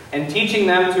Spirit, and teaching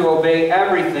them to obey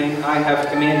everything I have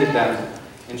commanded them.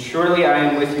 And surely I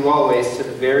am with you always to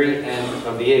the very end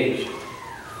of the age."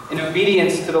 In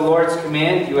obedience to the Lord's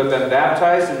command, you have been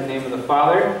baptized in the name of the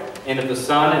Father, and of the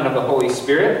Son, and of the Holy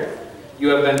Spirit. You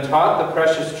have been taught the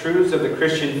precious truths of the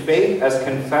Christian faith as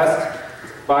confessed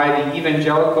by the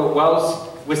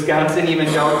Wisconsin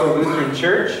Evangelical Lutheran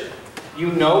Church.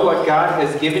 You know what God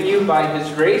has given you by his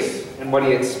grace and what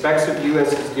he expects of you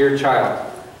as his dear child.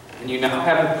 And you now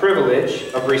have the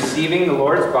privilege of receiving the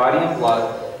Lord's body and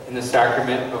blood in the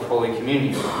sacrament of Holy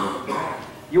Communion.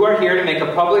 You are here to make a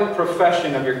public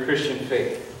profession of your Christian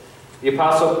faith. The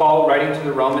Apostle Paul, writing to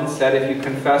the Romans, said, if you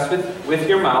confess with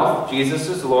your mouth Jesus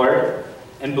is Lord,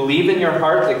 and believe in your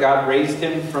heart that God raised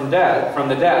him from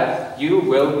the dead, you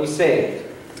will be saved.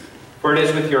 For it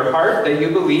is with your heart that you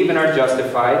believe and are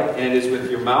justified, and it is with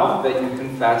your mouth that you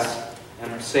confess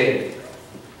and are saved.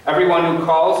 Everyone who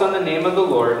calls on the name of the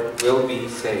Lord will be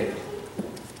saved.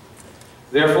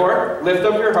 Therefore, lift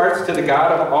up your hearts to the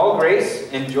God of all grace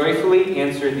and joyfully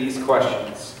answer these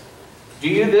questions. Do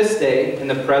you this day, in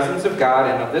the presence of God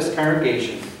and of this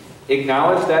congregation,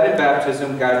 acknowledge that in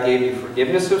baptism God gave you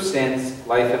forgiveness of sins,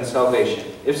 life, and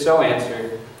salvation? If so,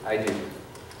 answer, I do.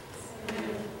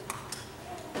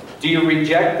 Do you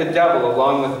reject the devil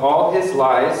along with all his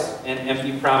lies and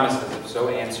empty promises? If so,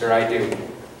 answer, I do.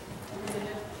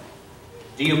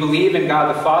 Do you believe in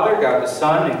God the Father, God the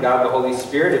Son, and God the Holy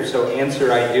Spirit? If so,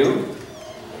 answer, I do.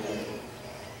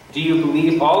 Do you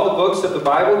believe all the books of the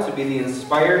Bible to be the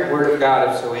inspired Word of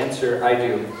God? If so, answer, I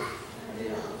do.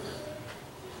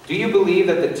 Do you believe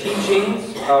that the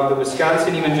teachings of the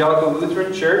Wisconsin Evangelical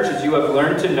Lutheran Church, as you have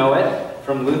learned to know it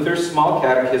from Luther's Small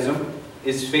Catechism,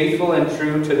 is faithful and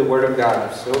true to the Word of God?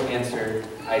 If so, answer,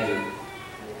 I do.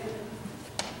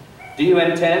 Do you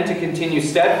intend to continue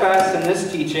steadfast in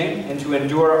this teaching and to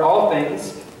endure all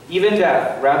things, even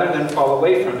death, rather than fall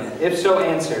away from it? If so,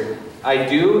 answer, I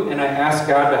do, and I ask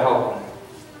God to help me.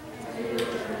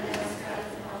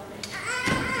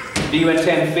 Do you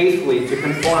intend faithfully to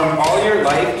conform all your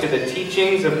life to the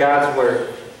teachings of God's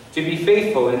Word, to be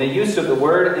faithful in the use of the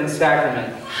Word and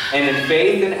sacrament, and in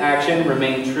faith and action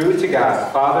remain true to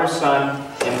God, Father, Son,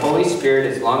 and Holy Spirit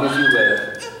as long as you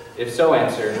live? If so,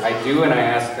 answer, I do, and I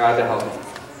ask God to help me.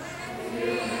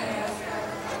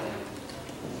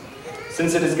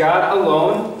 Since it is God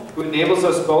alone who enables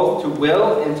us both to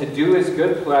will and to do His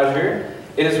good pleasure,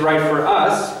 it is right for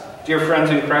us, dear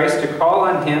friends in Christ, to call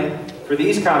on Him for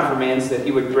these confirmands, that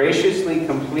He would graciously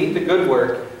complete the good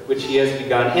work which He has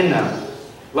begun in them.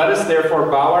 Let us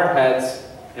therefore bow our heads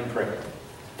and pray.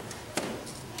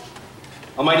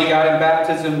 Almighty God, in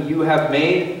baptism you have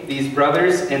made these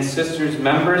brothers and sisters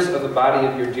members of the body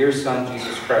of your dear Son,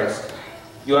 Jesus Christ.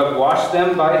 You have washed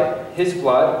them by His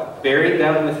blood, buried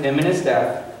them with Him in His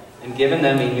death, and given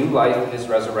them a new life in His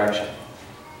resurrection.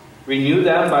 Renew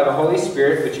them by the Holy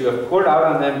Spirit, which you have poured out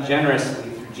on them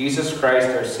generously through Jesus Christ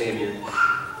our Savior.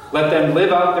 Let them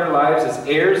live out their lives as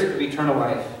heirs of eternal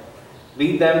life.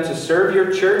 Lead them to serve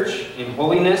your church in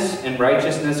holiness and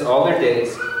righteousness all their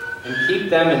days, and keep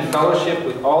them in fellowship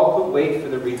with all who wait for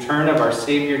the return of our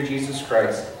Savior Jesus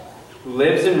Christ, who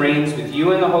lives and reigns with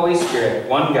you in the Holy Spirit,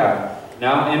 one God,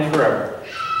 now and forever.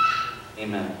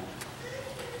 Amen.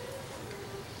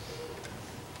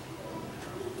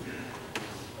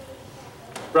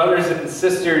 Brothers and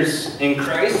sisters in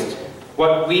Christ,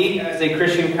 what we as a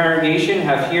Christian congregation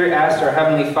have here asked our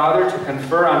Heavenly Father to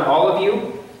confer on all of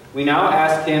you, we now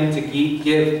ask Him to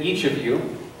give each of you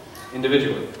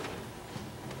individually.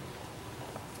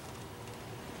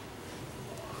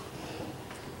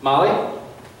 Molly,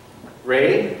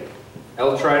 Ray,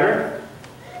 Eltrider,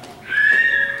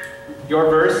 your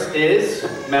verse is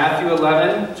Matthew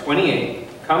 11:28.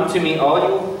 Come to me, all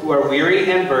you who are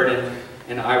weary and burdened,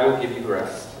 and I will give you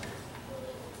rest.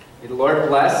 May the Lord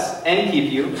bless and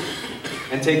keep you,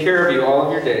 and take care of you all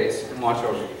of your days, and watch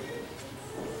over you.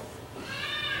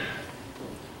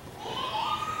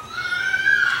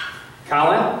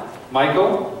 Colin,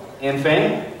 Michael, and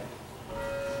Fang,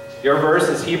 your verse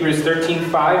is Hebrews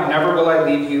 13:5. Never will I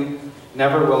leave you,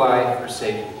 never will I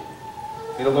forsake you.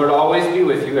 May the Lord always be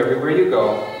with you everywhere you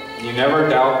go, and you never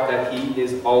doubt that He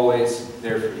is always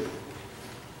there for you.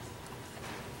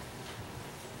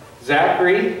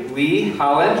 Zachary Lee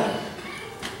Holland,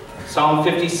 Psalm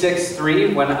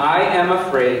 56:3. When I am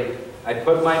afraid, I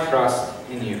put my trust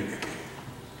in you.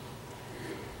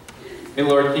 May the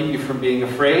Lord keep you from being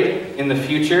afraid in the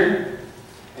future,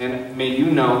 and may you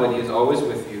know that He is always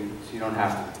with you, so you don't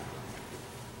have to.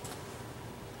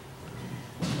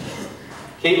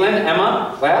 Caitlin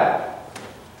Emma Lapp,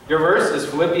 your verse is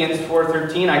Philippians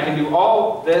 4:13. I can do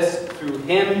all this through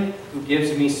Him who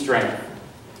gives me strength.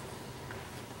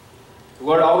 The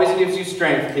Lord always gives you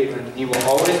strength, Caitlin, and He will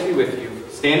always be with you,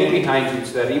 standing behind you,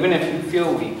 so that even if you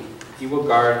feel weak, He will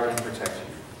guard and protect you.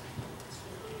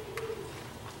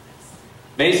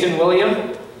 Mason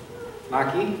William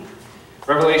Maki,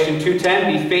 Revelation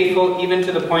 2:10, be faithful even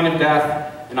to the point of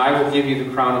death, and I will give you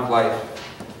the crown of life.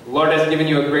 The Lord has given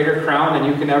you a greater crown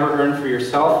than you can ever earn for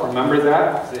yourself. Remember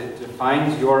that, it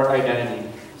defines your identity.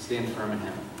 Stand firm in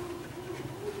Him.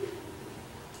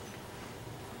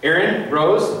 Aaron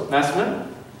Rose Messman,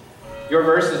 your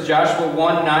verse is Joshua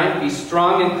 1:9. Be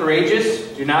strong and courageous.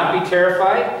 Do not be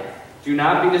terrified. Do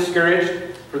not be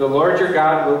discouraged, for the Lord your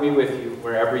God will be with you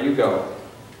wherever you go.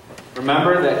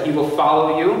 Remember that he will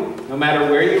follow you, no matter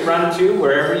where you run to,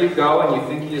 wherever you go, and you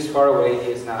think he is far away,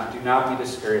 he is not. Do not be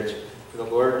discouraged, for the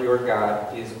Lord your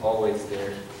God is always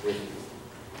there with you.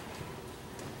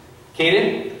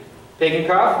 Caden,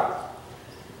 Pagankoff.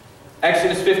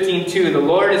 Exodus 15:2. The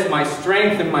Lord is my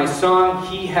strength and my song.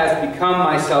 He has become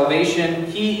my salvation.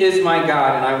 He is my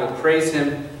God, and I will praise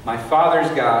him, my Father's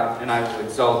God, and I will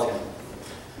exalt him.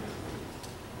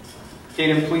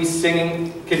 Caden, please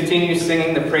continue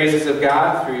singing the praises of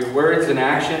God through your words and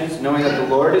actions, knowing that the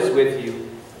Lord is with you,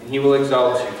 and he will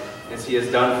exalt you, as he has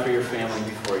done for your family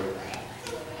before you.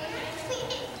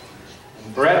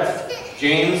 And Brett,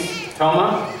 James,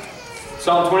 Toma.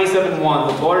 Psalm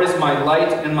 27:1. The Lord is my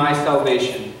light and my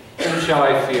salvation. Whom shall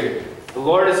I fear? The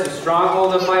Lord is the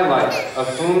stronghold of my life. Of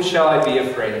whom shall I be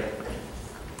afraid?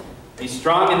 Be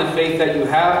strong in the faith that you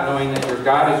have, knowing that your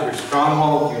God is your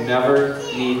stronghold. You never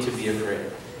need to be afraid.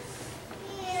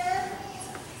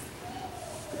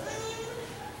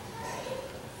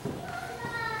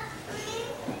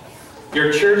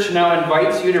 Your church now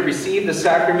invites you to receive the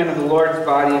sacrament of the Lord's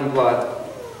body and blood.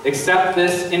 Accept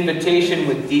this invitation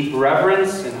with deep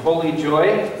reverence and holy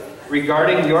joy,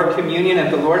 regarding your communion at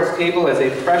the Lord's table as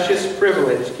a precious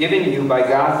privilege given you by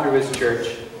God through his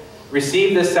church.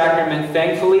 Receive this sacrament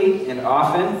thankfully and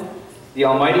often. The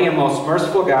Almighty and most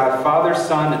merciful God, Father,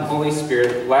 Son, and Holy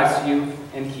Spirit, bless you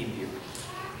and keep you.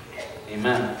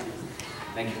 Amen.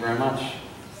 Thank you very much.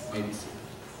 You may be seated.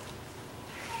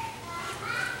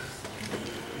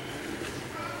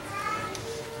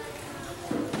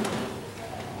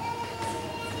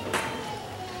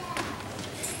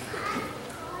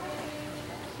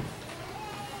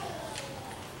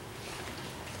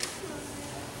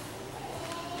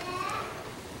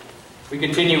 We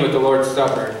continue with the Lord's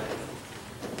Supper.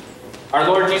 Our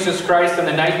Lord Jesus Christ, on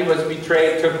the night he was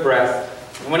betrayed, took bread.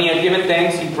 And when he had given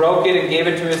thanks, he broke it and gave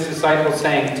it to his disciples,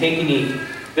 saying, "Take and eat.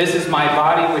 This is my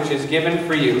body, which is given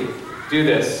for you. Do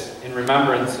this in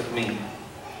remembrance of me."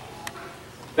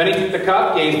 Then he took the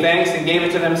cup, gave thanks, and gave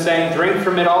it to them, saying, "Drink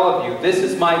from it, all of you. This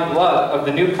is my blood of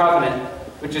the new covenant,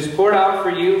 which is poured out for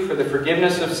you for the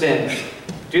forgiveness of sins.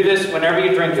 Do this whenever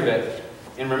you drink of it,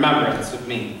 in remembrance of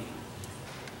me."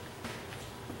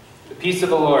 The peace of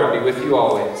the Lord be with you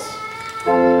always.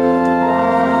 Thank you.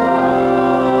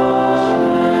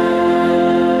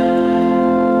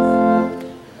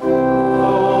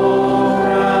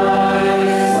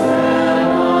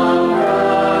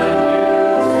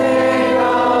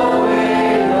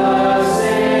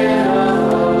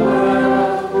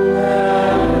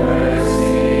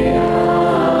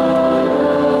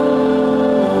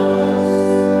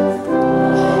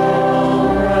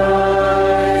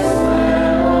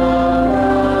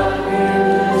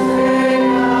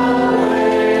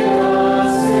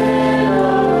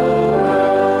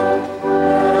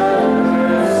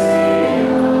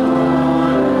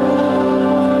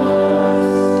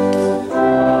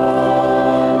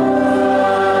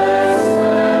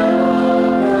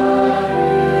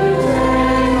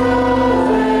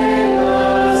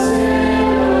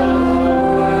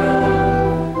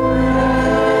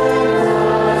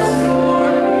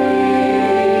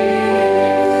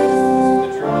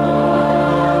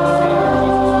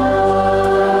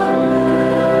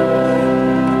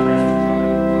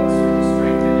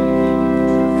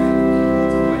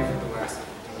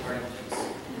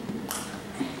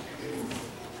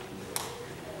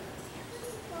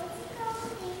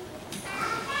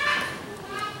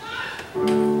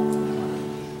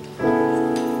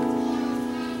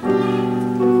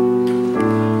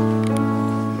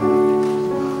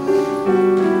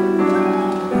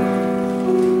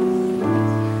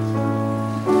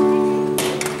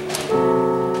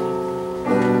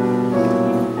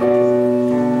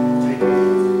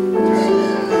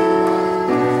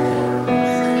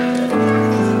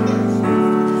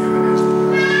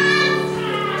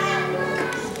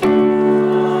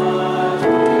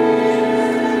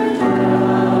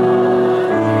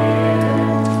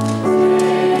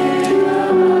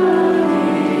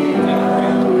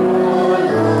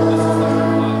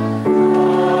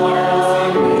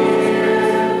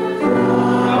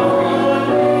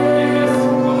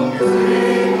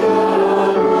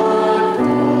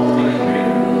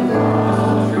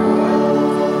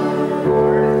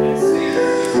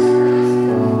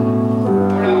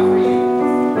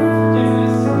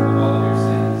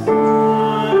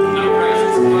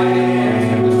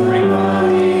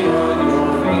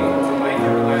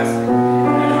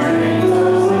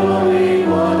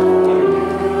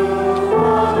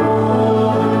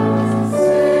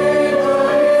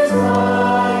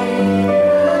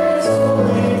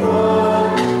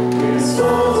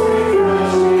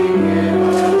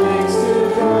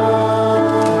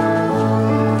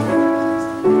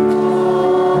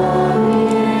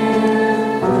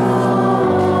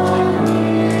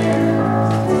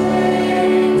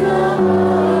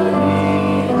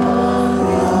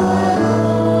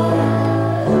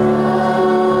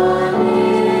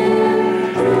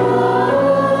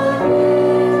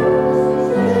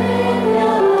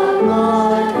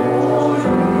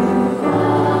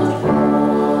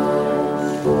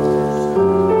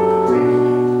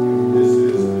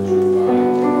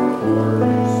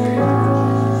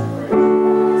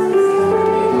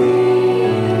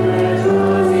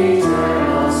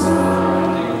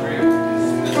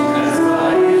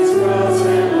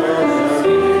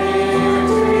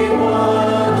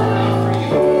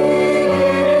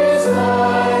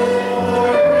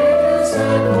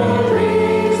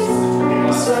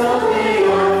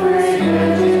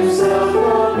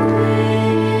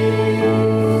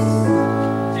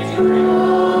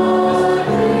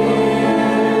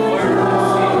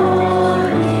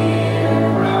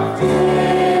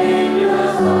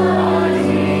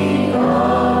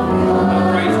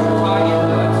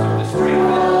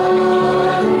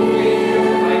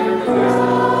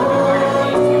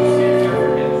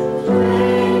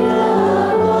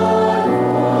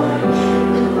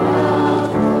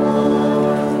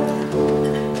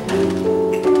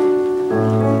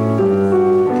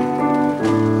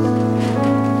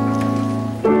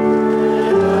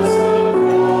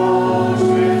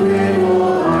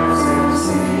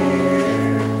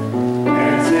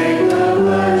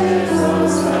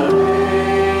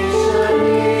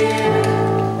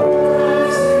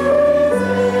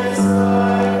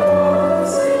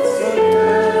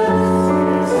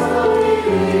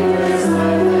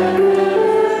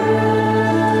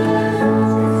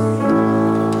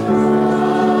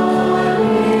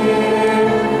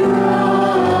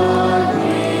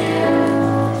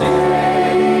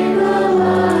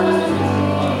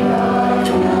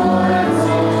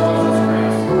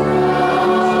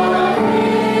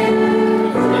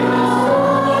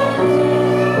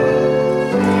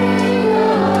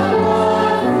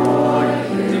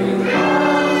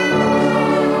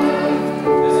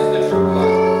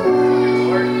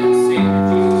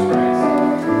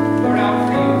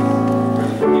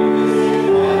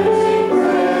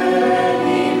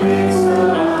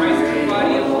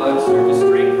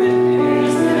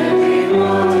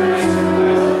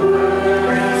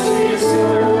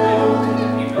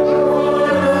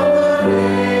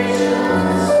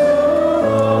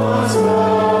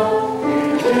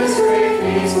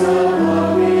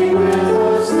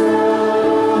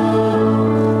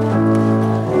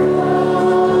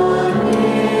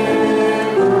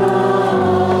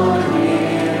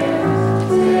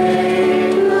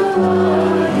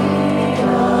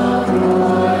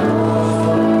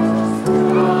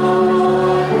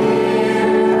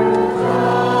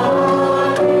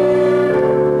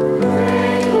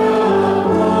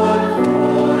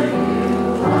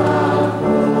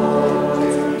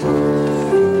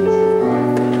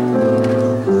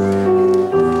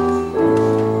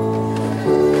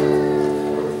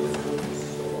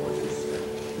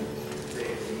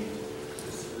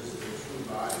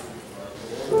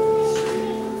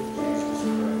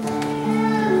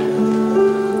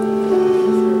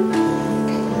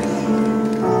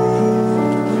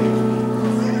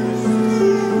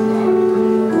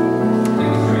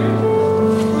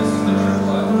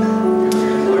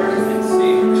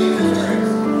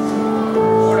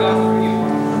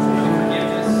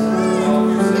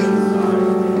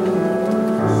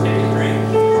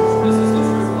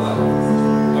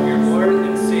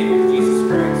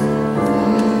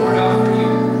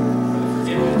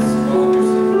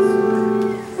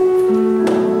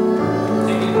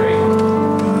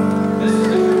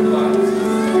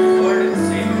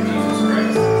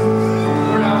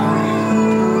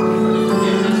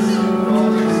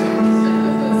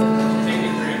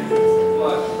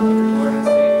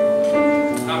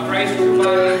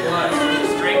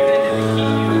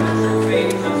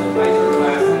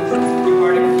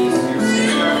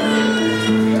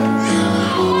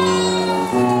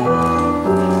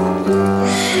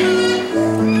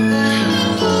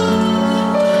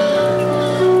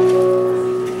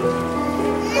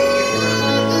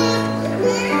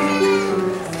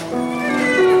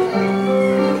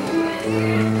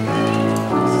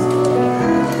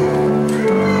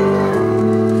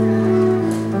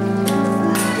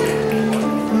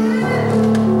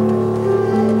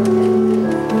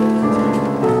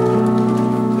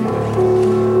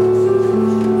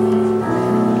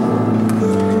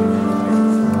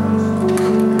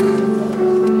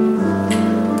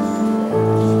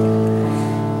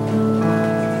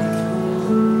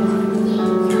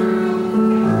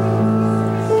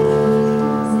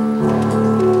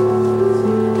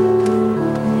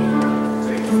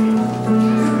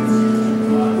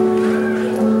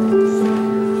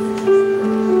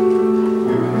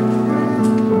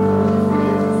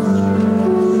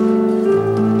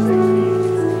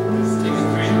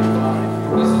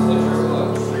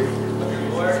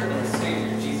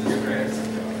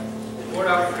 poured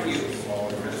out for you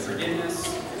for the forgiveness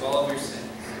of all of your sins.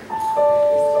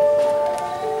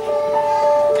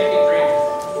 Take and drink.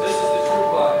 This is the true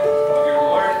blood of your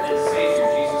Lord and Savior,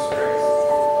 Jesus Christ,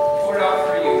 poured out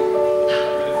for you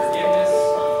for the forgiveness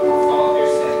of all of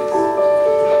your sins.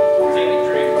 Take and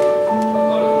drink the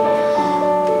blood of the Lord.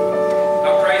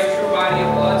 Now Christ's true body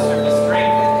and blood serve to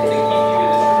strengthen and to keep you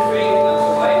in the true faith unto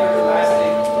life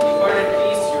everlasting. Depart in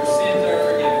peace, your sins are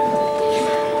forgiven.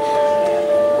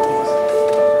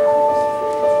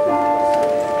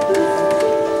 Thank you.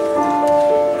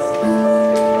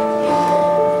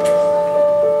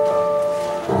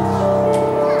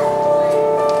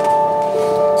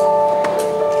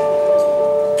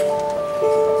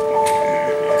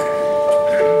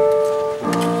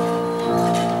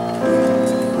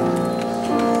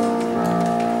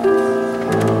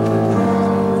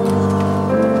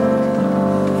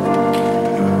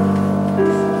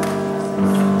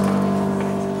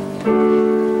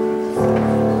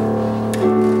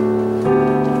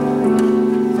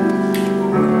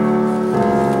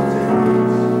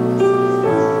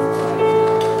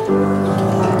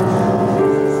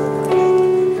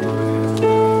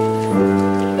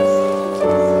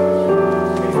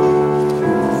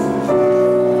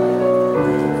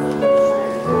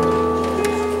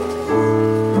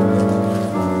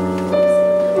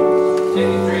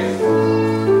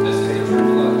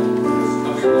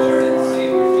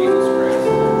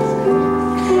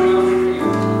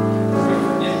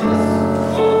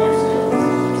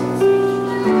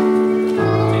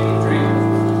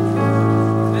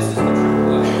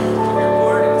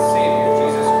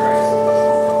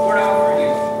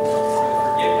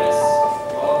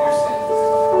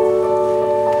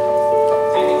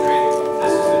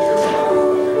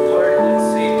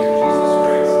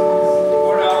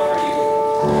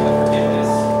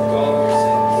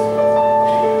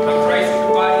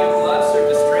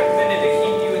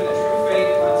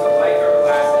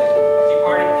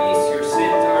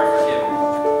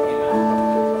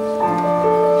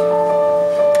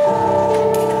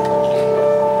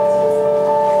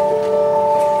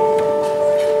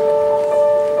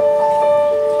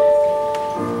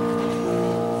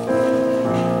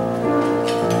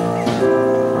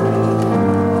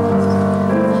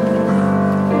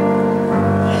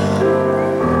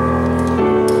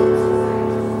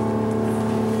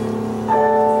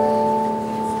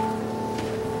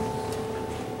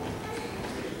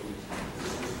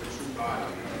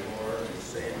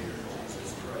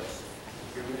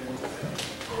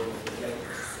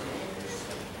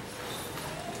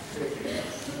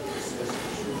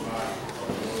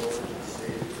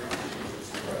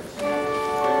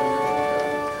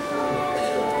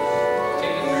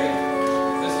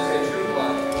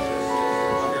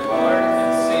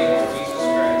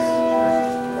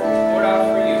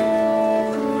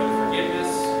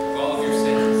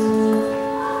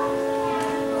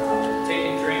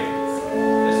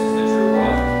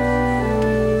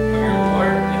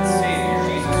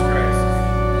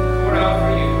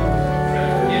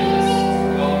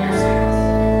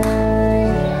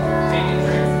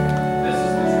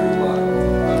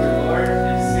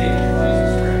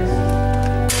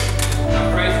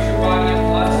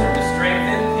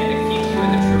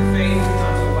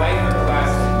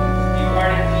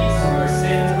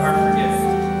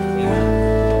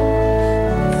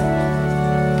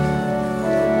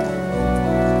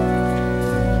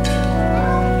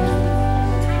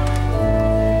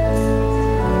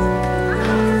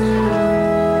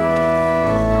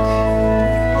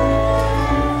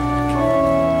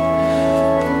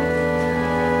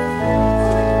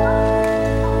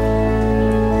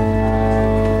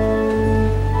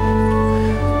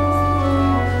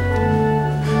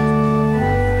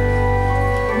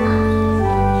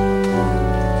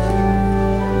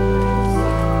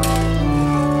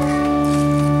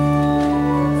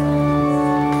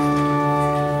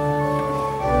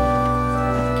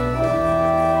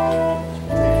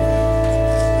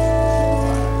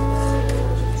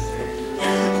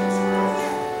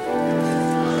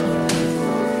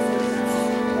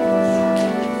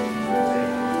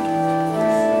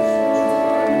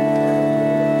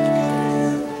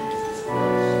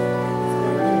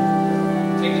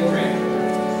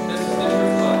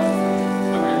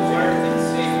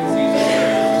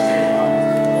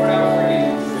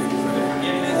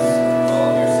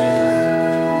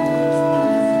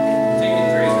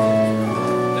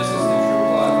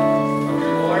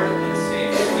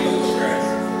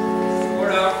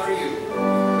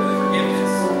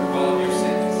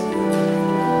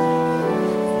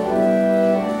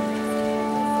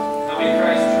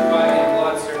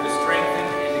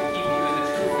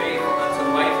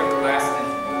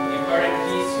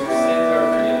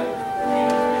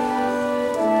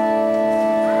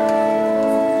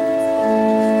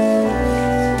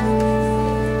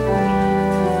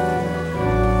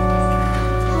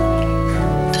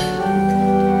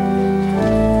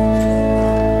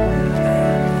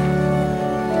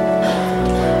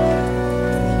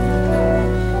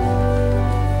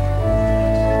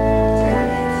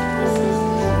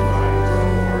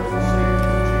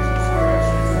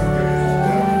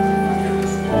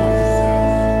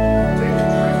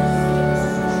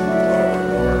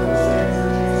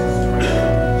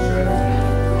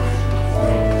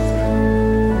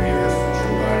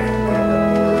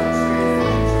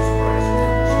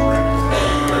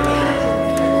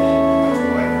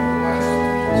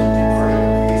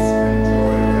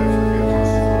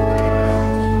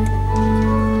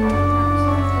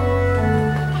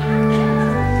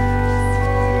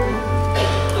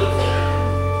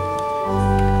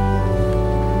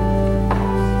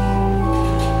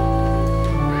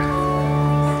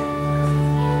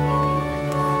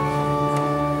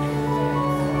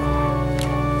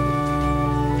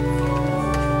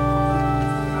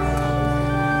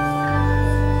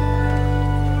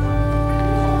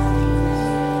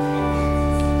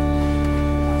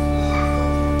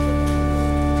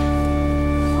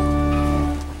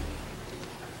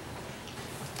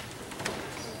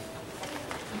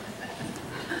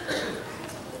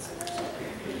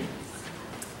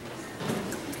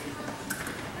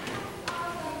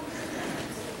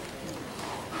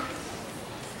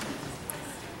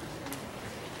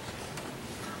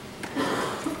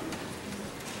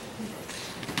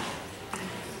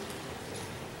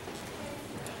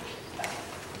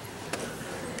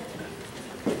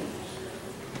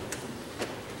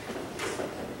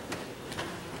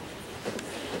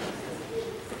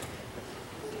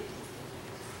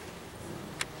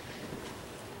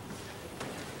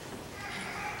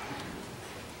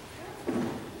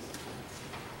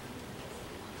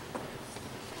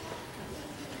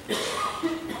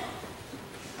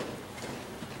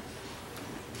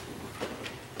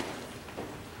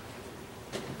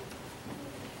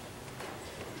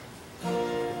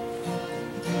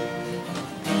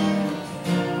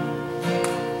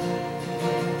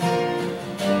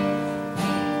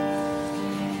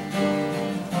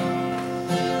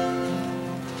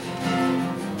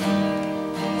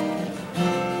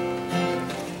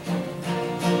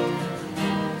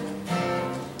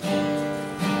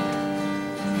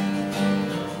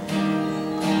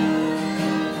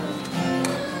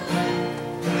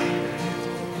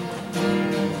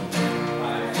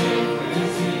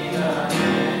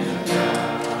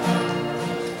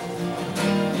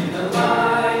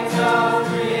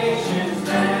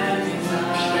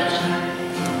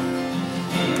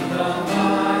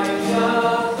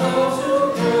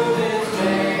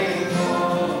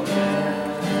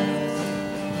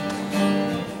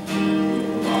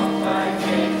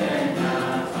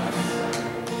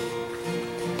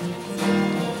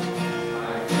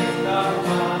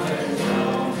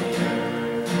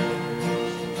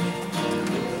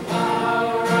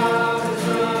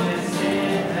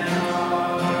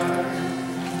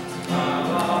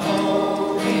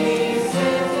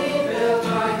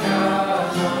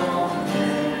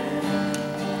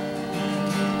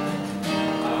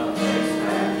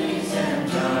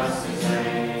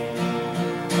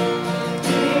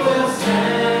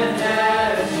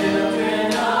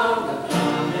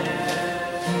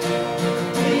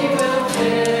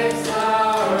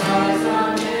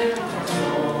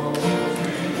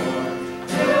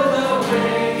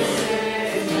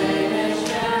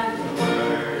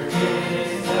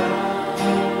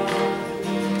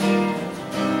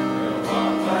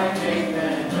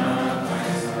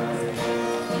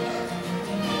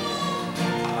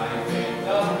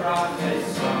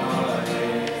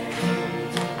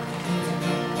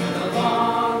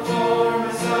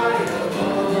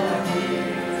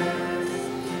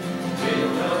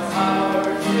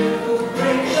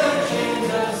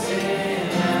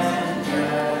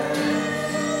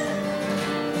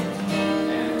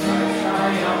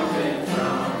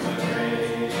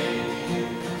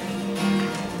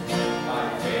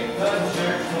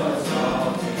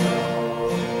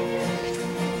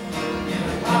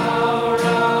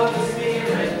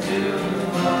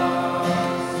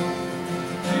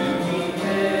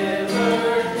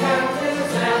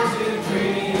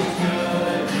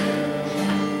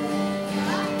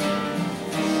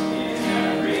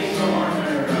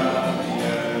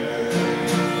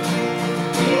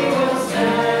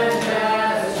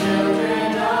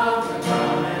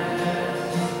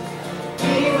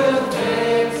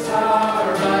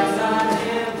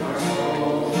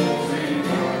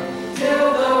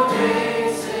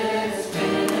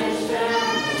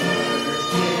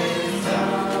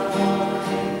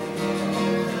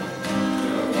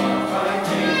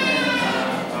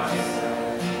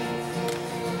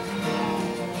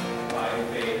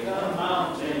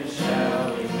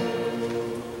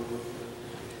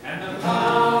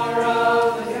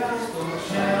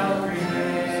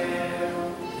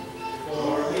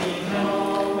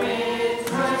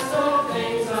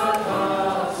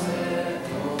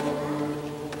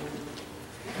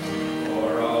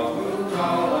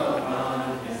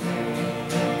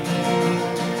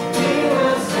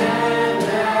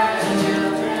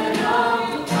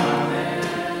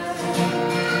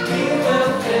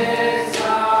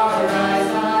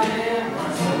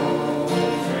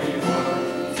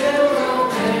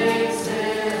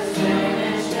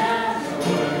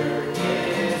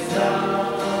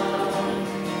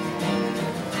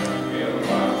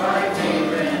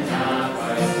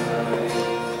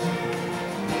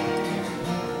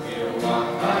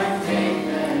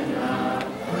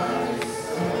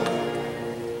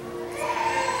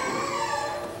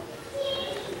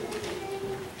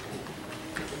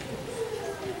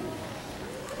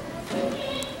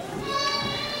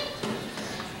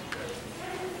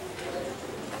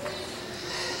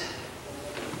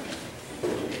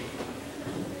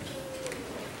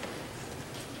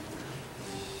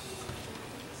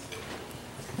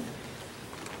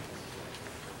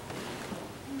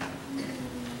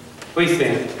 Please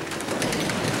stand.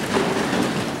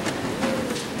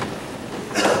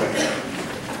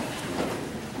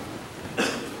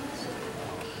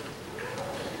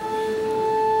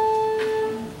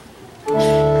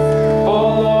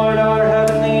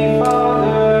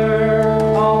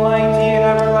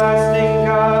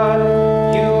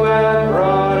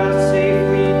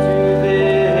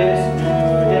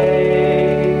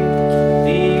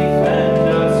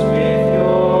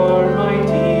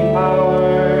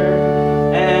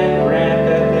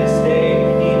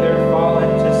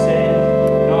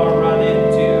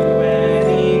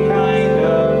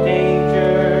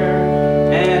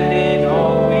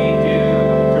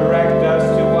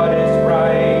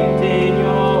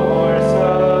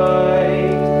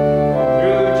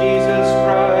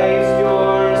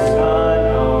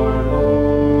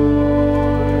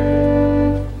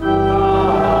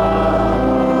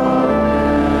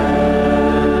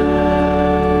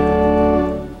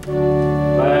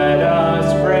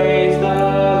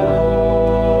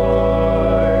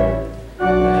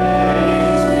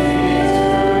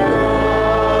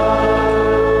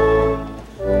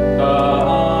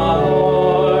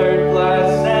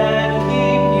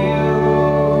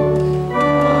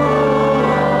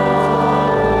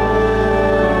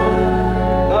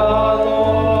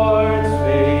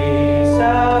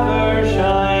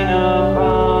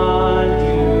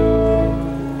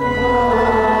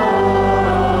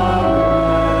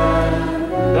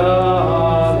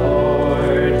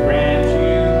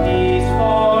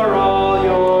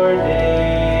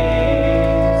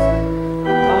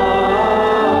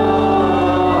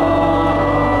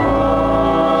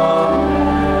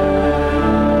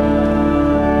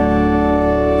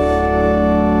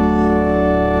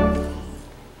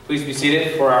 Please be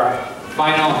seated for our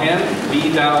final hymn, Be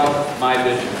Thou My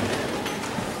Vision.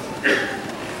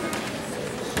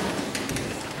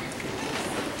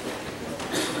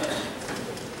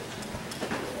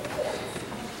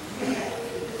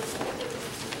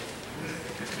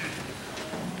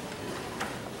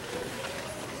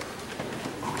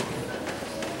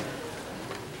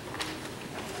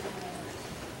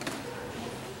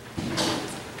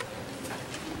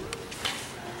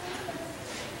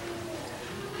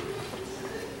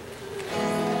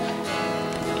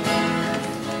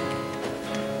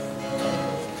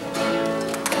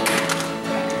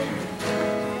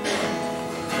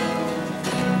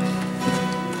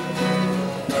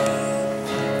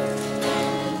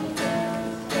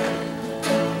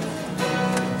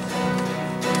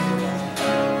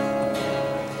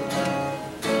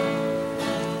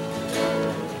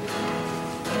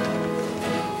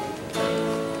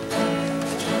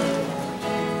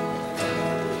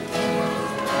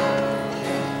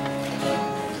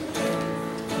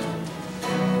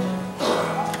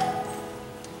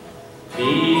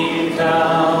 Be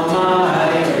thou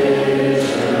my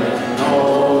vision,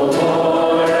 O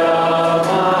Lord of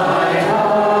my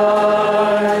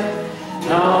heart,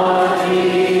 not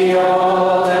be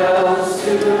all else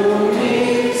to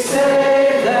me,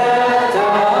 save that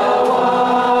thou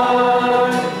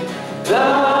art.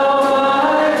 Thou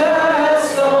my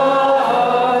best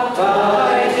thought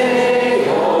by day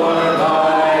or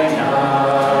by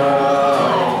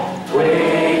night,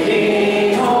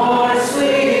 waking or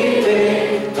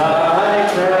sleeping, thy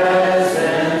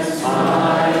presence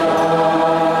my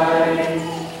light.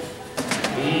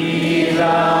 Be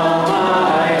thou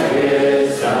my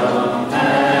wisdom,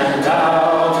 and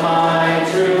thou my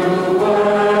true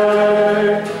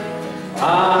word. I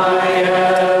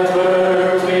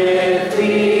ever with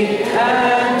thee,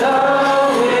 and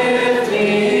thou with me,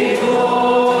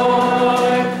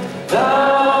 Lord.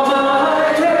 Thou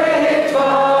my great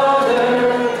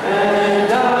Father,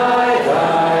 and I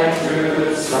thy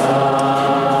true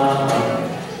Son.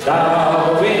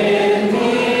 Thou in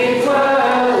me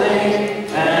dwelling,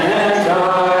 and I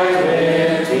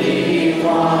with thee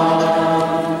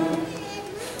one.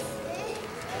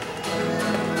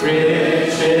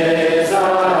 Riches I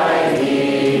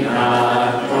need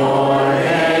not, nor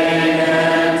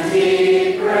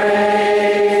empty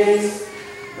praise.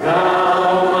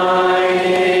 Thou mine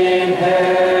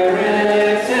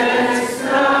inheritance,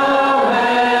 now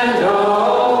and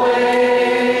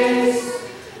always.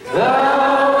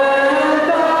 Thou and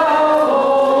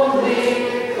thou only,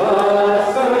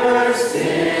 but first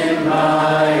in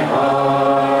my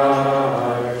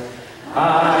heart.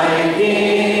 I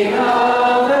King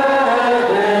of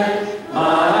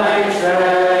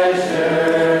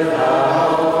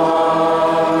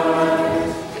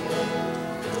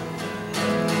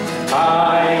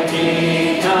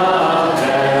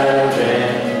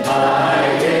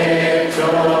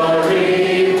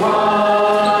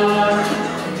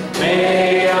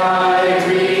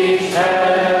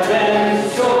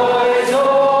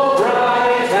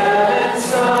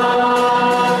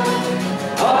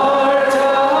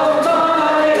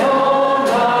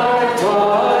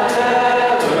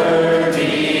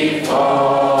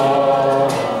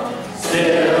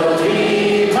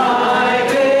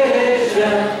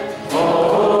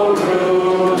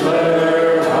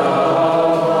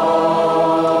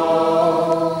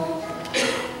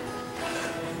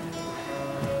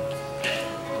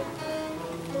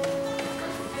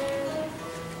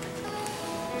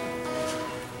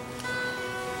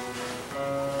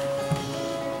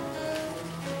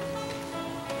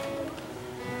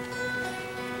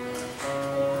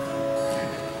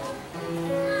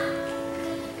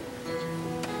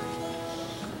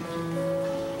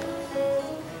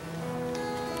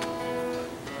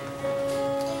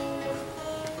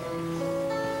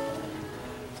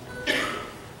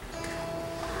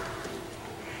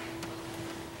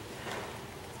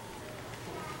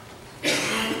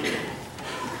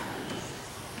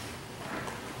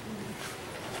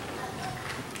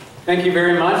Thank you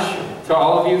very much to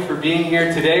all of you for being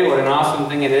here today. What an awesome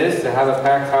thing it is to have a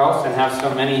packed house and have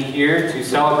so many here to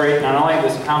celebrate not only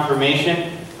this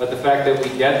confirmation, but the fact that we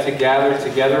get to gather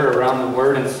together around the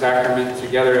Word and Sacrament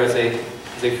together as a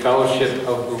fellowship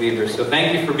of believers. So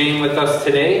thank you for being with us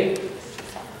today.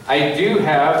 I do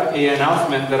have an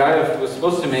announcement that I was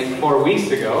supposed to make 4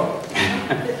 weeks ago.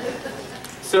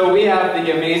 So we have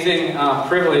the amazing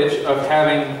privilege of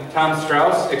having Tom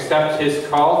Strauss accept his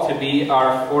call to be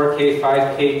our 4K,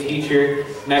 5K teacher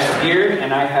next year,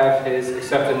 and I have his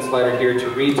acceptance letter here to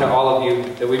read to all of you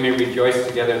that we may rejoice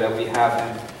together that we have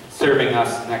him serving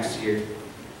us next year.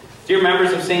 Dear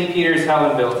members of St. Peter's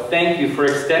Helenville, thank you for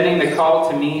extending the call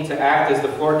to me to act as the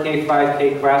 4K,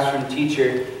 5K classroom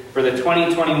teacher for the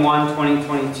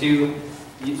 2021-2022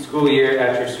 school year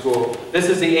at your school. This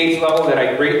is the age level that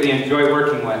I greatly enjoy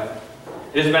working with.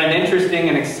 It has been an interesting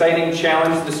and exciting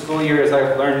challenge this school year as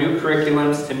I've learned new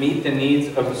curriculums to meet the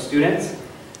needs of the students.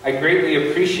 I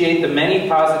greatly appreciate the many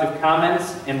positive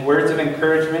comments and words of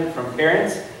encouragement from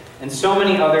parents and so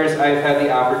many others I've had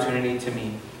the opportunity to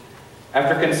meet.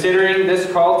 After considering this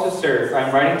call to serve,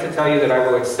 I'm writing to tell you that I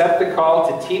will accept the call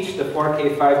to teach the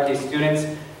 4K, 5K students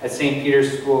at St.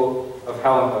 Peter's School of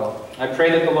Helenville. I pray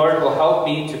that the Lord will help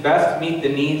me to best meet the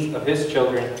needs of His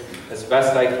children as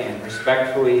best I can.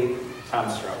 Respectfully,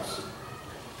 Tom Strauss.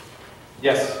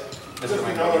 Yes, Mr. Just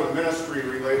another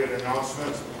ministry-related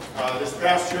announcement. This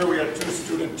past year we had 2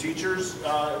 student teachers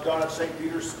down at St.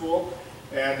 Peter's School,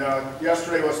 and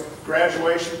yesterday was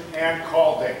graduation and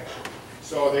call day.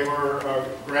 So they were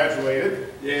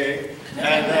graduated, yay,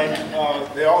 and then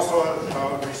they also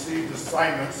received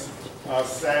assignments.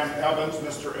 Sam Evans,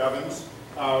 Mr. Evans,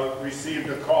 received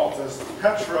a call to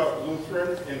Petra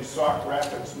Lutheran in Sauk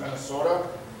Rapids, Minnesota,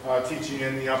 teaching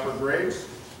in the upper grades.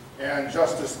 And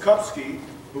Justice Kupski,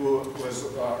 who was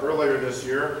earlier this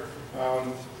year,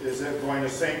 is going to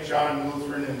St. John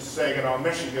Lutheran in Saginaw,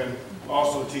 Michigan,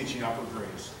 also teaching upper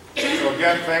grades. So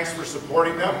again, thanks for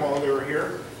supporting them while they were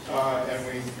here, and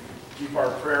we keep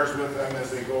our prayers with them as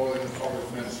they go into public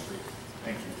ministry.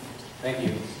 Thank you. Thank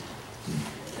you.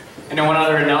 And then one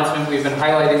other announcement we've been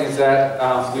highlighting is that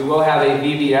we will have a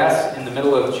VBS in the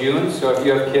middle of June. So if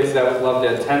you have kids that would love to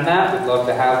attend that, we'd love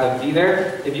to have them be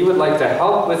there. If you would like to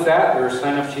help with that, there are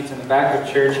sign-up sheets in the back of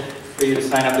church for you to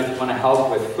sign up if you want to help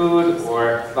with food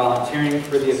or volunteering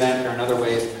for the event or in other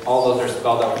ways. All those are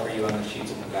spelled out for you on the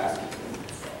sheets in the back.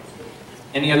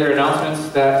 Any other announcements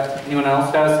that anyone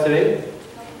else has today?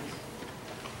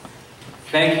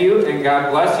 Thank you, and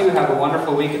God bless you. Have a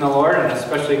wonderful week in the Lord, and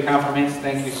especially confirmants,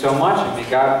 thank you so much, and may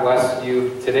God bless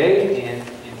you today and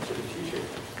into the future.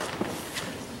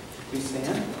 Please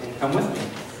stand and come with me.